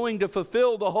who's going to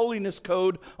fulfill the holiness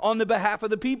code on the behalf of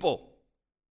the people.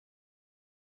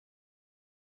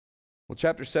 Well,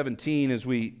 chapter 17, as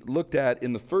we looked at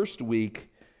in the first week,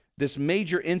 this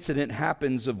major incident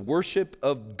happens of worship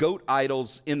of goat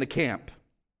idols in the camp.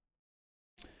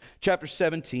 Chapter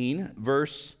 17,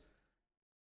 verse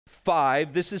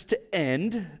 5, this is to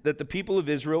end that the people of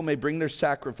Israel may bring their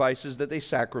sacrifices that they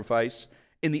sacrifice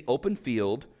in the open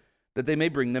field, that they may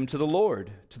bring them to the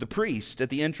Lord, to the priest at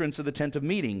the entrance of the tent of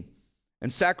meeting,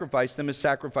 and sacrifice them as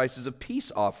sacrifices of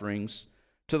peace offerings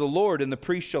to the Lord. And the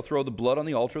priest shall throw the blood on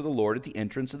the altar of the Lord at the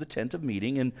entrance of the tent of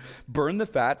meeting, and burn the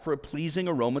fat for a pleasing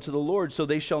aroma to the Lord. So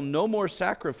they shall no more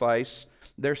sacrifice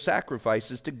their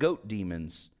sacrifices to goat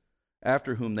demons,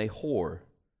 after whom they whore.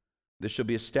 This shall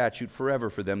be a statute forever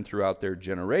for them throughout their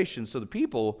generations. So the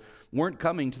people weren't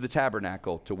coming to the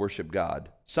tabernacle to worship God.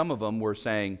 Some of them were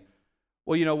saying,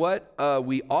 well, you know what?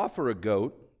 We offer a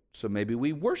goat, so maybe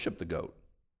we worship the goat.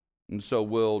 And so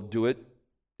we'll do it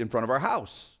in front of our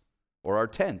house or our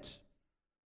tent.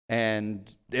 And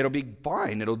it'll be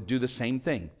fine. It'll do the same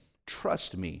thing.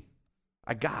 Trust me.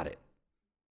 I got it.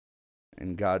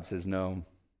 And God says, no,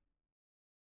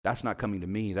 that's not coming to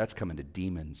me. That's coming to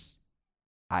demons,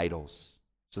 idols.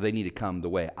 So they need to come the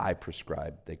way I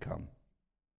prescribe they come.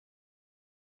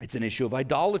 It's an issue of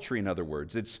idolatry, in other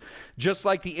words. It's just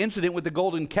like the incident with the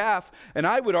golden calf, and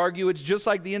I would argue it's just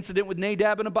like the incident with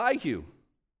Nadab and Abihu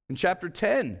in chapter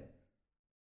 10.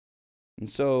 And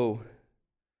so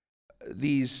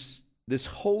this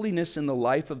holiness in the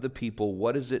life of the people,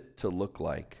 what is it to look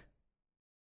like?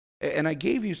 And I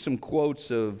gave you some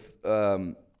quotes of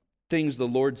things the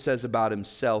Lord says about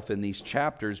himself in these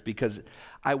chapters because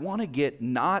I want to get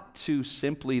not to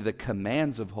simply the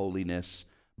commands of holiness,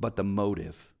 but the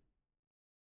motive.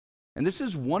 And this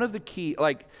is one of the key,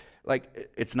 like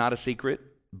it's not a secret,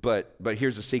 but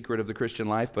here's a secret of the Christian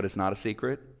life, but it's not a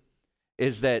secret,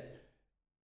 is that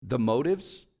the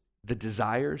motives, the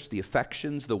desires, the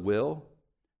affections, the will,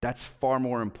 that's far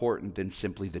more important than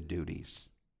simply the duties.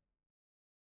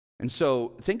 And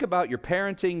so think about your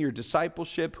parenting, your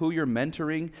discipleship, who you're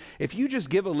mentoring. If you just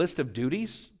give a list of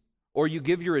duties, or you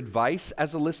give your advice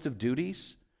as a list of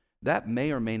duties, that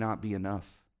may or may not be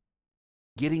enough.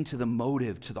 Getting to the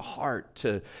motive, to the heart,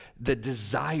 to the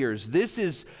desires. This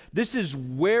is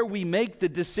where we make the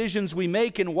decisions we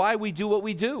make and why we do what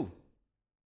we do. In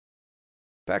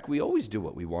fact, we always do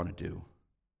what we want to do.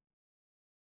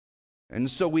 And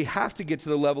so we have to get to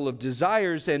the level of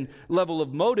desires and level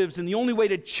of motives, and the only way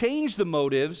to change the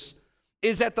motives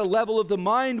is at the level of the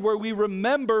mind where we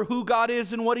remember who God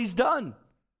is and what he's done.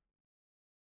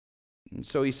 And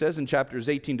so he says in chapters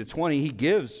 18 to 20, he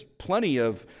gives plenty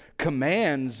of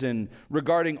commands and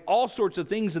regarding all sorts of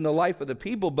things in the life of the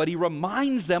people, but he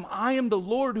reminds them, I am the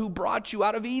Lord who brought you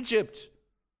out of Egypt.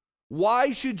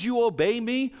 Why should you obey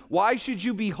me? Why should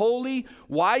you be holy?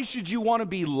 Why should you want to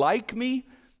be like me?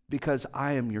 Because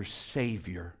I am your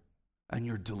Savior and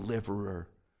your deliverer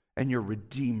and your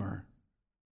Redeemer,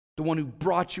 the one who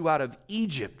brought you out of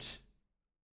Egypt,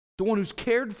 the one who's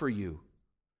cared for you.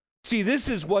 See, this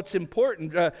is what's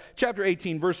important. Chapter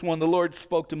 18, verse 1, the Lord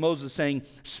spoke to Moses saying,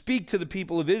 speak to the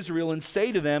people of Israel and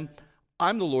say to them,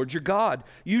 I'm the Lord your God.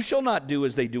 You shall not do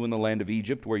as they do in the land of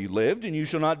Egypt where you lived, and you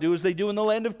shall not do as they do in the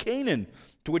land of Canaan,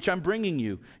 to which I'm bringing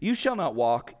you. You shall not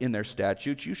walk in their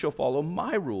statutes. You shall follow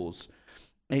my rules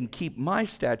and keep my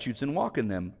statutes and walk in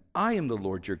them. I am the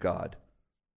Lord your God.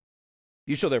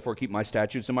 You shall therefore keep my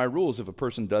statutes and my rules. If a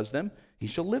person does them, he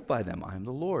shall live by them. I am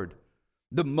the Lord.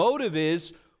 The motive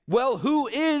is, well, who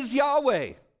is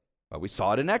Yahweh? Well, we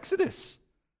saw it in Exodus.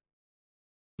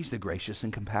 He's the gracious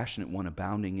and compassionate one,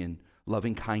 abounding in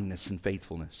loving kindness and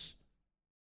faithfulness.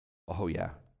 Oh,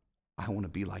 yeah, I want to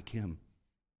be like him.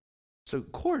 So,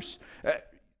 of course,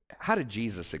 how did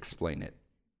Jesus explain it?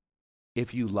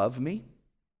 If you love me,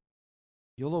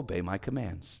 you'll obey my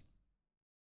commands.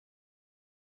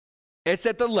 It's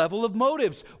at the level of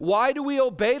motives. Why do we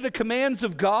obey the commands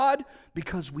of God?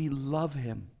 Because we love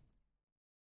him.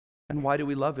 And why do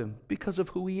we love him? Because of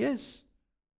who he is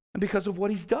and because of what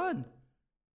he's done.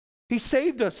 He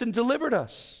saved us and delivered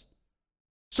us.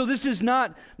 So this is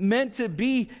not meant to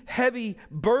be heavy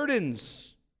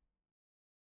burdens.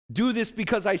 Do this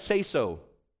because I say so.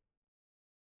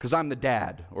 Because I'm the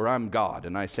dad or I'm God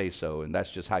and I say so, and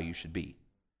that's just how you should be.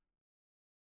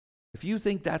 If you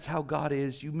think that's how God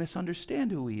is, you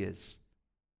misunderstand who he is.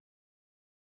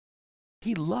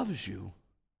 He loves you.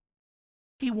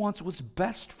 He wants what's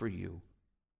best for you.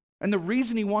 And the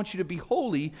reason he wants you to be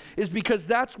holy is because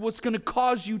that's what's going to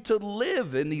cause you to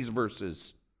live in these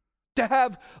verses. To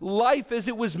have life as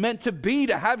it was meant to be,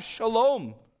 to have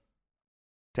shalom,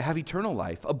 to have eternal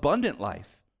life, abundant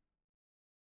life.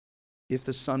 If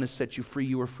the Son has set you free,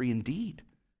 you are free indeed.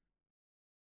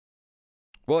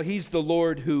 Well, he's the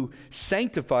Lord who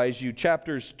sanctifies you,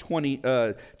 chapters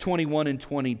 21 and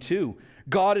 22.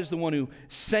 God is the one who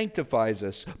sanctifies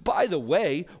us. By the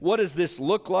way, what does this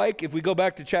look like? If we go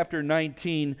back to chapter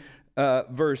 19,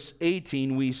 verse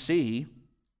 18, we see,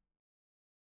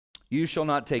 you shall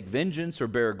not take vengeance or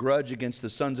bear a grudge against the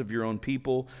sons of your own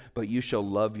people, but you shall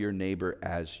love your neighbor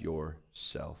as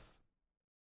yourself.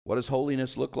 What does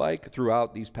holiness look like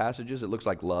throughout these passages? It looks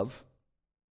like love.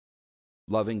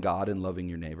 Loving God and loving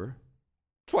your neighbor.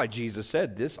 That's why Jesus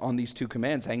said this, on these two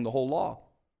commands hang the whole law.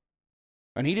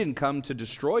 And he didn't come to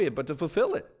destroy it, but to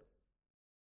fulfill it.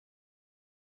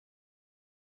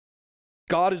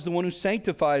 God is the one who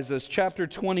sanctifies us. Chapter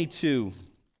 22,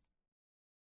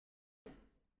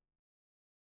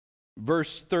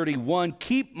 verse 31,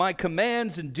 keep my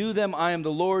commands and do them. I am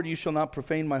the Lord. You shall not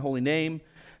profane my holy name,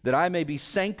 that I may be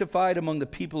sanctified among the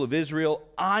people of Israel.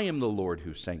 I am the Lord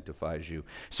who sanctifies you.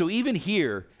 So even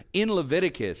here in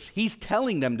Leviticus, he's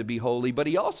telling them to be holy, but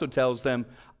he also tells them,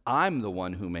 I'm the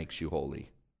one who makes you holy.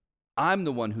 I'm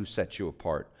the one who sets you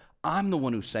apart. I'm the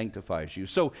one who sanctifies you.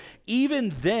 So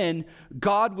even then,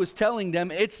 God was telling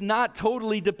them it's not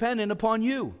totally dependent upon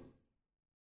you.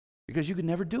 because you could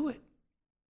never do it.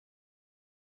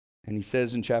 And he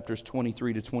says in chapters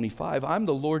 23 to 25, I'm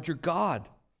the Lord your God.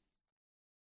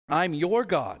 I'm your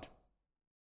God.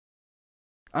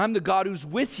 I'm the God who's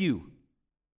with you,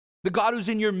 the God who's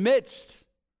in your midst.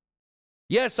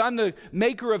 Yes, I'm the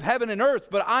maker of heaven and earth,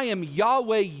 but I am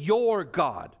Yahweh, your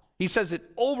God. He says it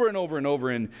over and over and over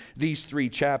in these 3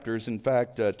 chapters. In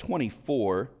fact,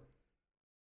 24.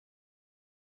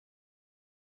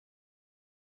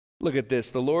 Look at this.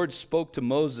 The Lord spoke to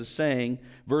Moses saying,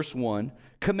 verse 1,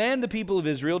 command the people of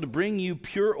Israel to bring you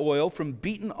pure oil from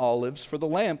beaten olives for the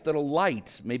lamp, that a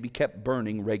light may be kept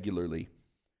burning regularly.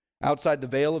 Outside the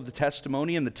veil of the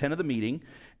testimony and the tent of the meeting,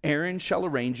 Aaron shall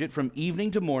arrange it from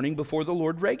evening to morning before the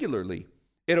Lord regularly.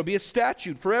 It'll be a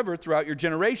statute forever throughout your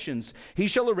generations. He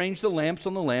shall arrange the lamps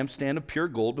on the lampstand of pure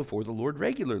gold before the Lord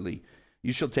regularly.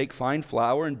 You shall take fine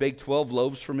flour and bake 12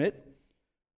 loaves from it.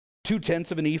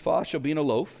 2/10 of an ephah shall be in a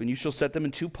loaf, and you shall set them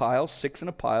in 2 piles, 6 in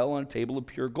a pile, on a table of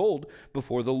pure gold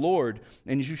before the Lord.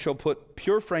 And you shall put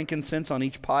pure frankincense on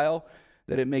each pile,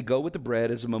 that it may go with the bread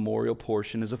as a memorial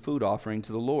portion, as a food offering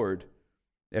to the Lord.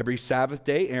 Every Sabbath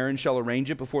day Aaron shall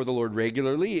arrange it before the Lord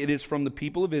regularly. It is from the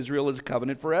people of Israel as a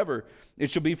covenant forever.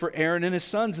 It shall be for Aaron and his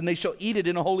sons, and they shall eat it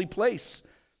in a holy place,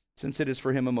 since it is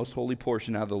for him a most holy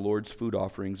portion out of the Lord's food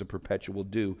offerings, a perpetual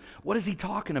due. What is he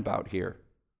talking about here?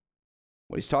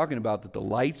 Well, he's talking about that the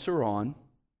lights are on,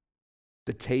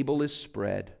 the table is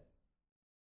spread,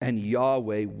 and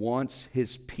Yahweh wants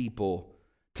his people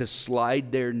to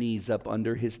slide their knees up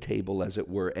under his table, as it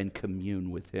were, and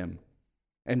commune with him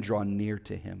and draw near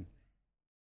to him.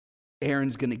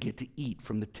 Aaron's going to get to eat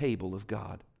from the table of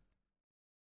God.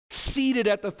 Seated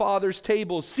at the Father's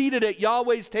table, seated at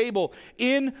Yahweh's table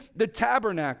in the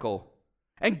tabernacle.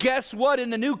 And guess what? In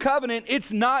the new covenant,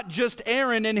 it's not just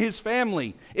Aaron and his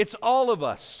family. It's all of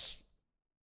us.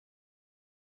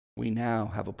 We now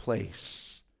have a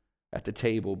place at the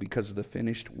table because of the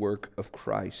finished work of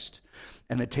Christ.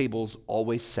 And the table's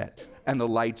always set, and the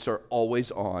lights are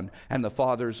always on, and the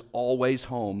Father's always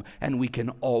home, and we can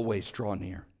always draw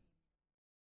near.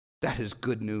 That is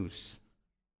good news.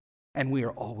 And we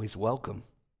are always welcome.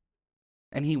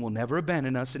 And he will never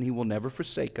abandon us, and he will never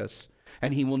forsake us,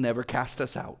 and he will never cast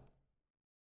us out.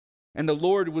 And the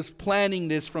Lord was planning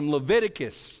this from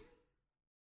Leviticus.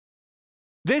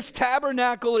 This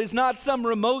tabernacle is not some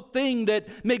remote thing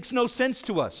that makes no sense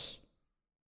to us.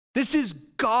 This is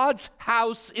God's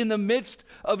house in the midst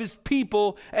of his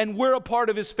people, and we're a part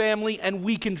of his family, and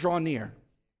we can draw near.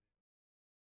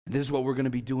 And this is what we're going to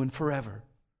be doing forever.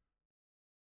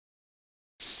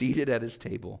 Seated at his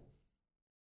table.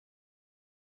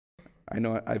 I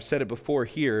know I've said it before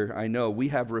here. I know we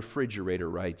have refrigerator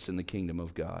rights in the kingdom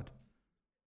of God.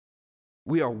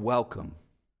 We are welcome.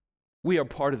 We are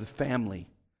part of the family.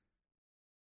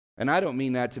 And I don't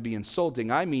mean that to be insulting.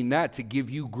 I mean that to give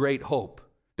you great hope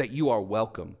that you are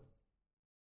welcome.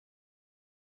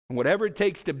 And whatever it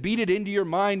takes to beat it into your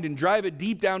mind and drive it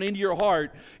deep down into your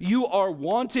heart, you are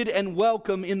wanted and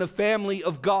welcome in the family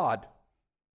of God.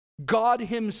 God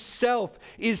himself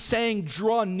is saying,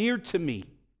 draw near to me.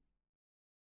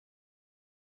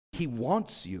 He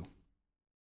wants you.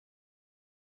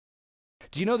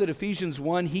 Do you know that Ephesians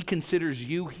 1, he considers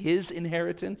you his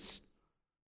inheritance?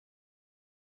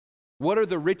 What are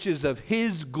the riches of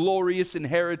his glorious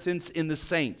inheritance in the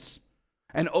saints?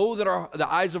 And oh, that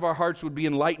the eyes of our hearts would be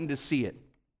enlightened to see it.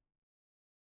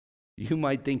 You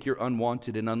might think you're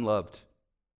unwanted and unloved,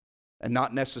 and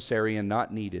not necessary and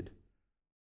not needed.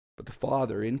 But the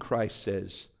Father in Christ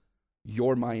says,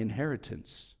 you're my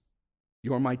inheritance.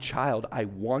 You're my child. I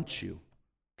want you.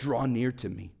 Draw near to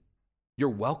me. You're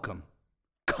welcome.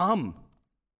 Come.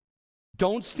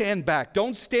 Don't stand back.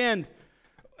 Don't stand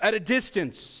at a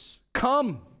distance.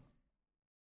 Come.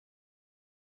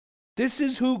 This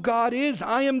is who God is.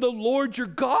 I am the Lord your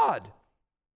God.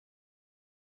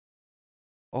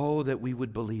 Oh, that we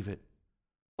would believe it.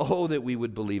 Oh, that we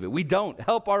would believe it. We don't.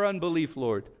 Help our unbelief,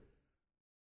 Lord.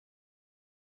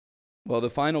 Well,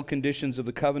 the final conditions of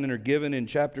the covenant are given in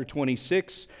chapter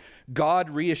 26.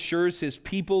 God reassures his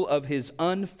people of his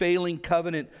unfailing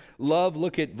covenant love.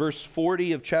 Look at verse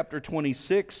 40 of chapter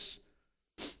 26.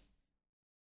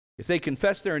 If they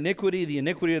confess their iniquity, the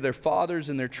iniquity of their fathers,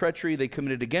 and their treachery they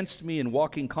committed against me in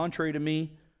walking contrary to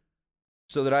me,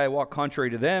 so that I walked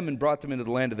contrary to them and brought them into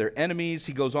the land of their enemies.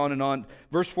 He goes on and on.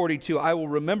 Verse 42, I will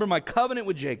remember my covenant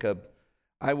with Jacob.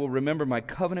 I will remember my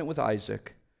covenant with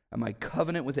Isaac, and my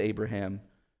covenant with Abraham,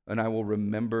 and I will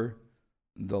remember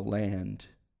the land.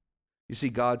 You see,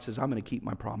 God says, I'm going to keep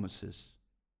my promises.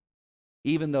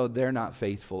 Even though they're not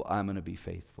faithful, I'm going to be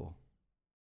faithful.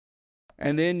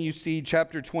 And then you see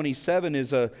chapter 27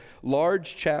 is a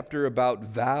large chapter about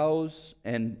vows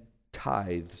and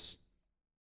tithes.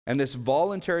 And this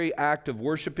voluntary act of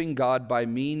worshiping God by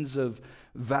means of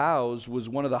vows was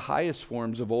one of the highest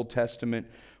forms of Old Testament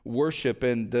worship.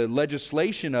 And the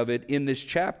legislation of it in this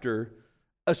chapter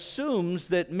assumes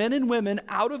that men and women,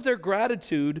 out of their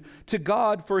gratitude to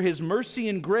God for His mercy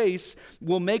and grace,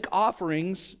 will make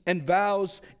offerings and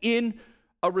vows in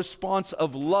a response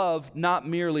of love, not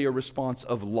merely a response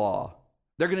of law.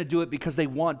 They're going to do it because they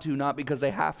want to, not because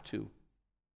they have to.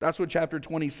 That's what chapter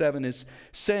 27 is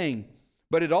saying.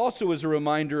 But it also is a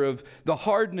reminder of the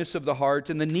hardness of the heart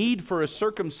and the need for a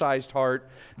circumcised heart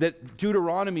that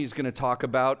Deuteronomy is going to talk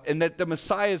about and that the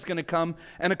Messiah is going to come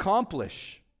and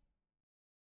accomplish.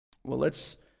 Well,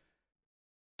 let's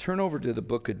turn over to the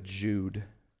book of Jude.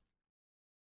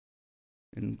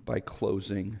 And by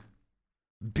closing,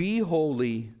 be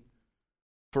holy,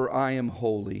 for I am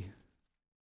holy.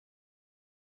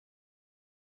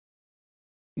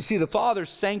 You see, the Father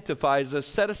sanctifies us,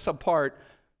 set us apart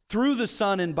through the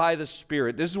Son and by the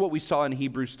Spirit. This is what we saw in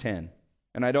Hebrews 10.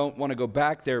 And I don't want to go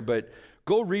back there, but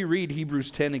go reread Hebrews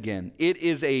 10 again. It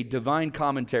is a divine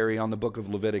commentary on the book of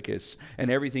Leviticus and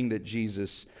everything that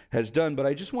Jesus has done. But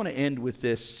I just want to end with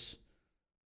this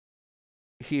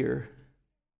here.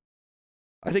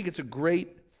 I think it's a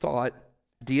great thought.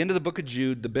 At the end of the book of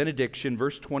Jude, the benediction,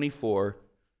 verse 24.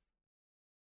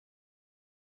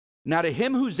 Now to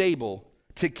him who's able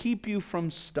to keep you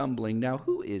from stumbling. Now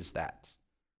who is that?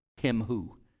 Him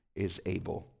who is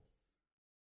able.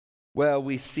 Well,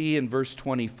 we see in verse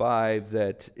 25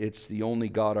 that it's the only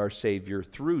God our Savior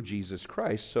through Jesus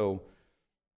Christ. So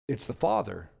it's the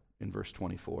Father in verse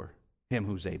 24. Him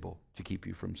who's able to keep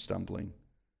you from stumbling.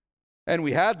 And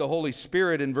we had the Holy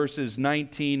Spirit in verses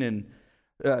 19 and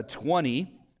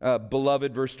 20.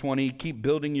 Beloved, verse 20, keep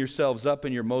building yourselves up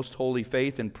in your most holy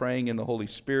faith and praying in the Holy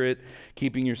Spirit,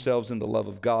 keeping yourselves in the love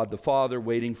of God the Father,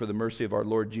 waiting for the mercy of our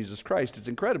Lord Jesus Christ. It's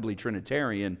incredibly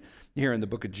Trinitarian here in the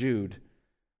book of Jude.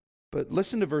 But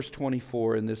listen to verse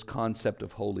 24 in this concept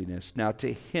of holiness. Now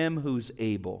to him who's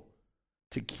able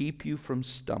to keep you from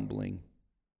stumbling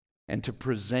and to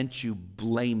present you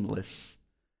blameless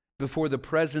before the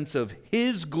presence of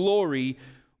his glory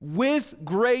with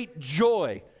great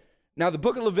joy. Now, the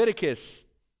book of Leviticus,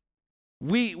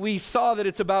 we saw that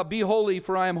it's about be holy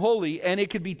for I am holy, and it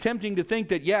could be tempting to think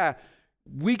that, yeah,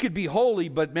 we could be holy,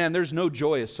 but man, there's no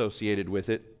joy associated with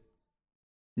it.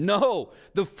 No,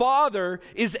 the Father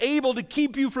is able to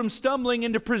keep you from stumbling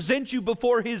and to present you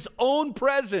before his own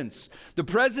presence, the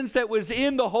presence that was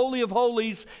in the Holy of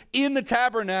Holies, in the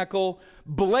tabernacle,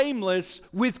 blameless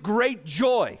with great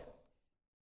joy.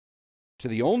 To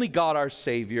the only God our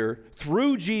Savior,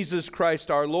 through Jesus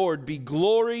Christ our Lord, be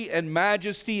glory and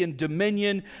majesty and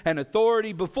dominion and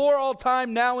authority before all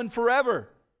time, now and forever.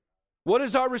 What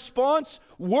is our response?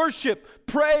 Worship,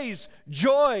 praise,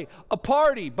 joy, a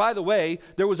party. By the way,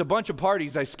 there was a bunch of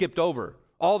parties I skipped over.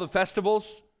 All the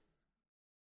festivals.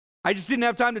 I just didn't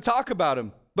have time to talk about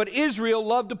them. But Israel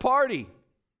loved to party.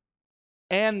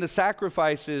 And the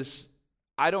sacrifices,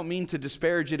 I don't mean to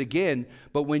disparage it again,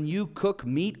 but when you cook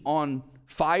meat on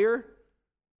fire,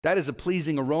 that is a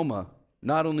pleasing aroma,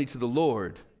 not only to the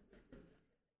Lord,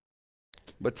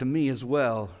 but to me as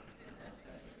well.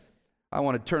 I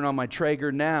want to turn on my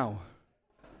Traeger now.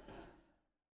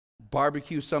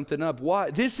 Barbecue something up.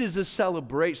 Why? This is a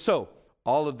celebration. So,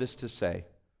 all of this to say,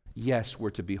 yes, we're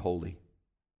to be holy.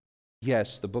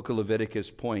 Yes, the book of Leviticus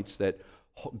points that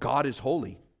God is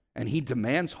holy, and he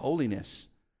demands holiness.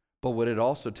 But what it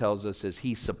also tells us is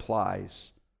he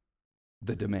supplies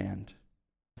the demand.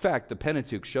 In fact, the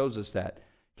Pentateuch shows us that.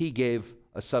 He gave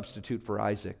a substitute for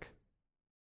Isaac.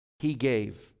 He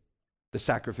gave the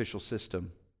sacrificial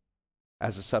system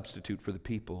as a substitute for the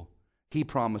people. He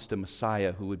promised a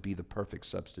Messiah who would be the perfect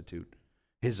substitute,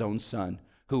 his own Son,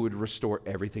 who would restore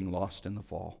everything lost in the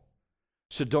fall.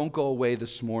 So don't go away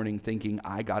this morning thinking,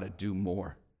 I got to do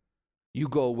more. You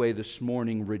go away this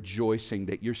morning rejoicing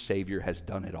that your Savior has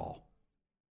done it all.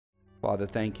 Father,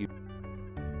 thank you.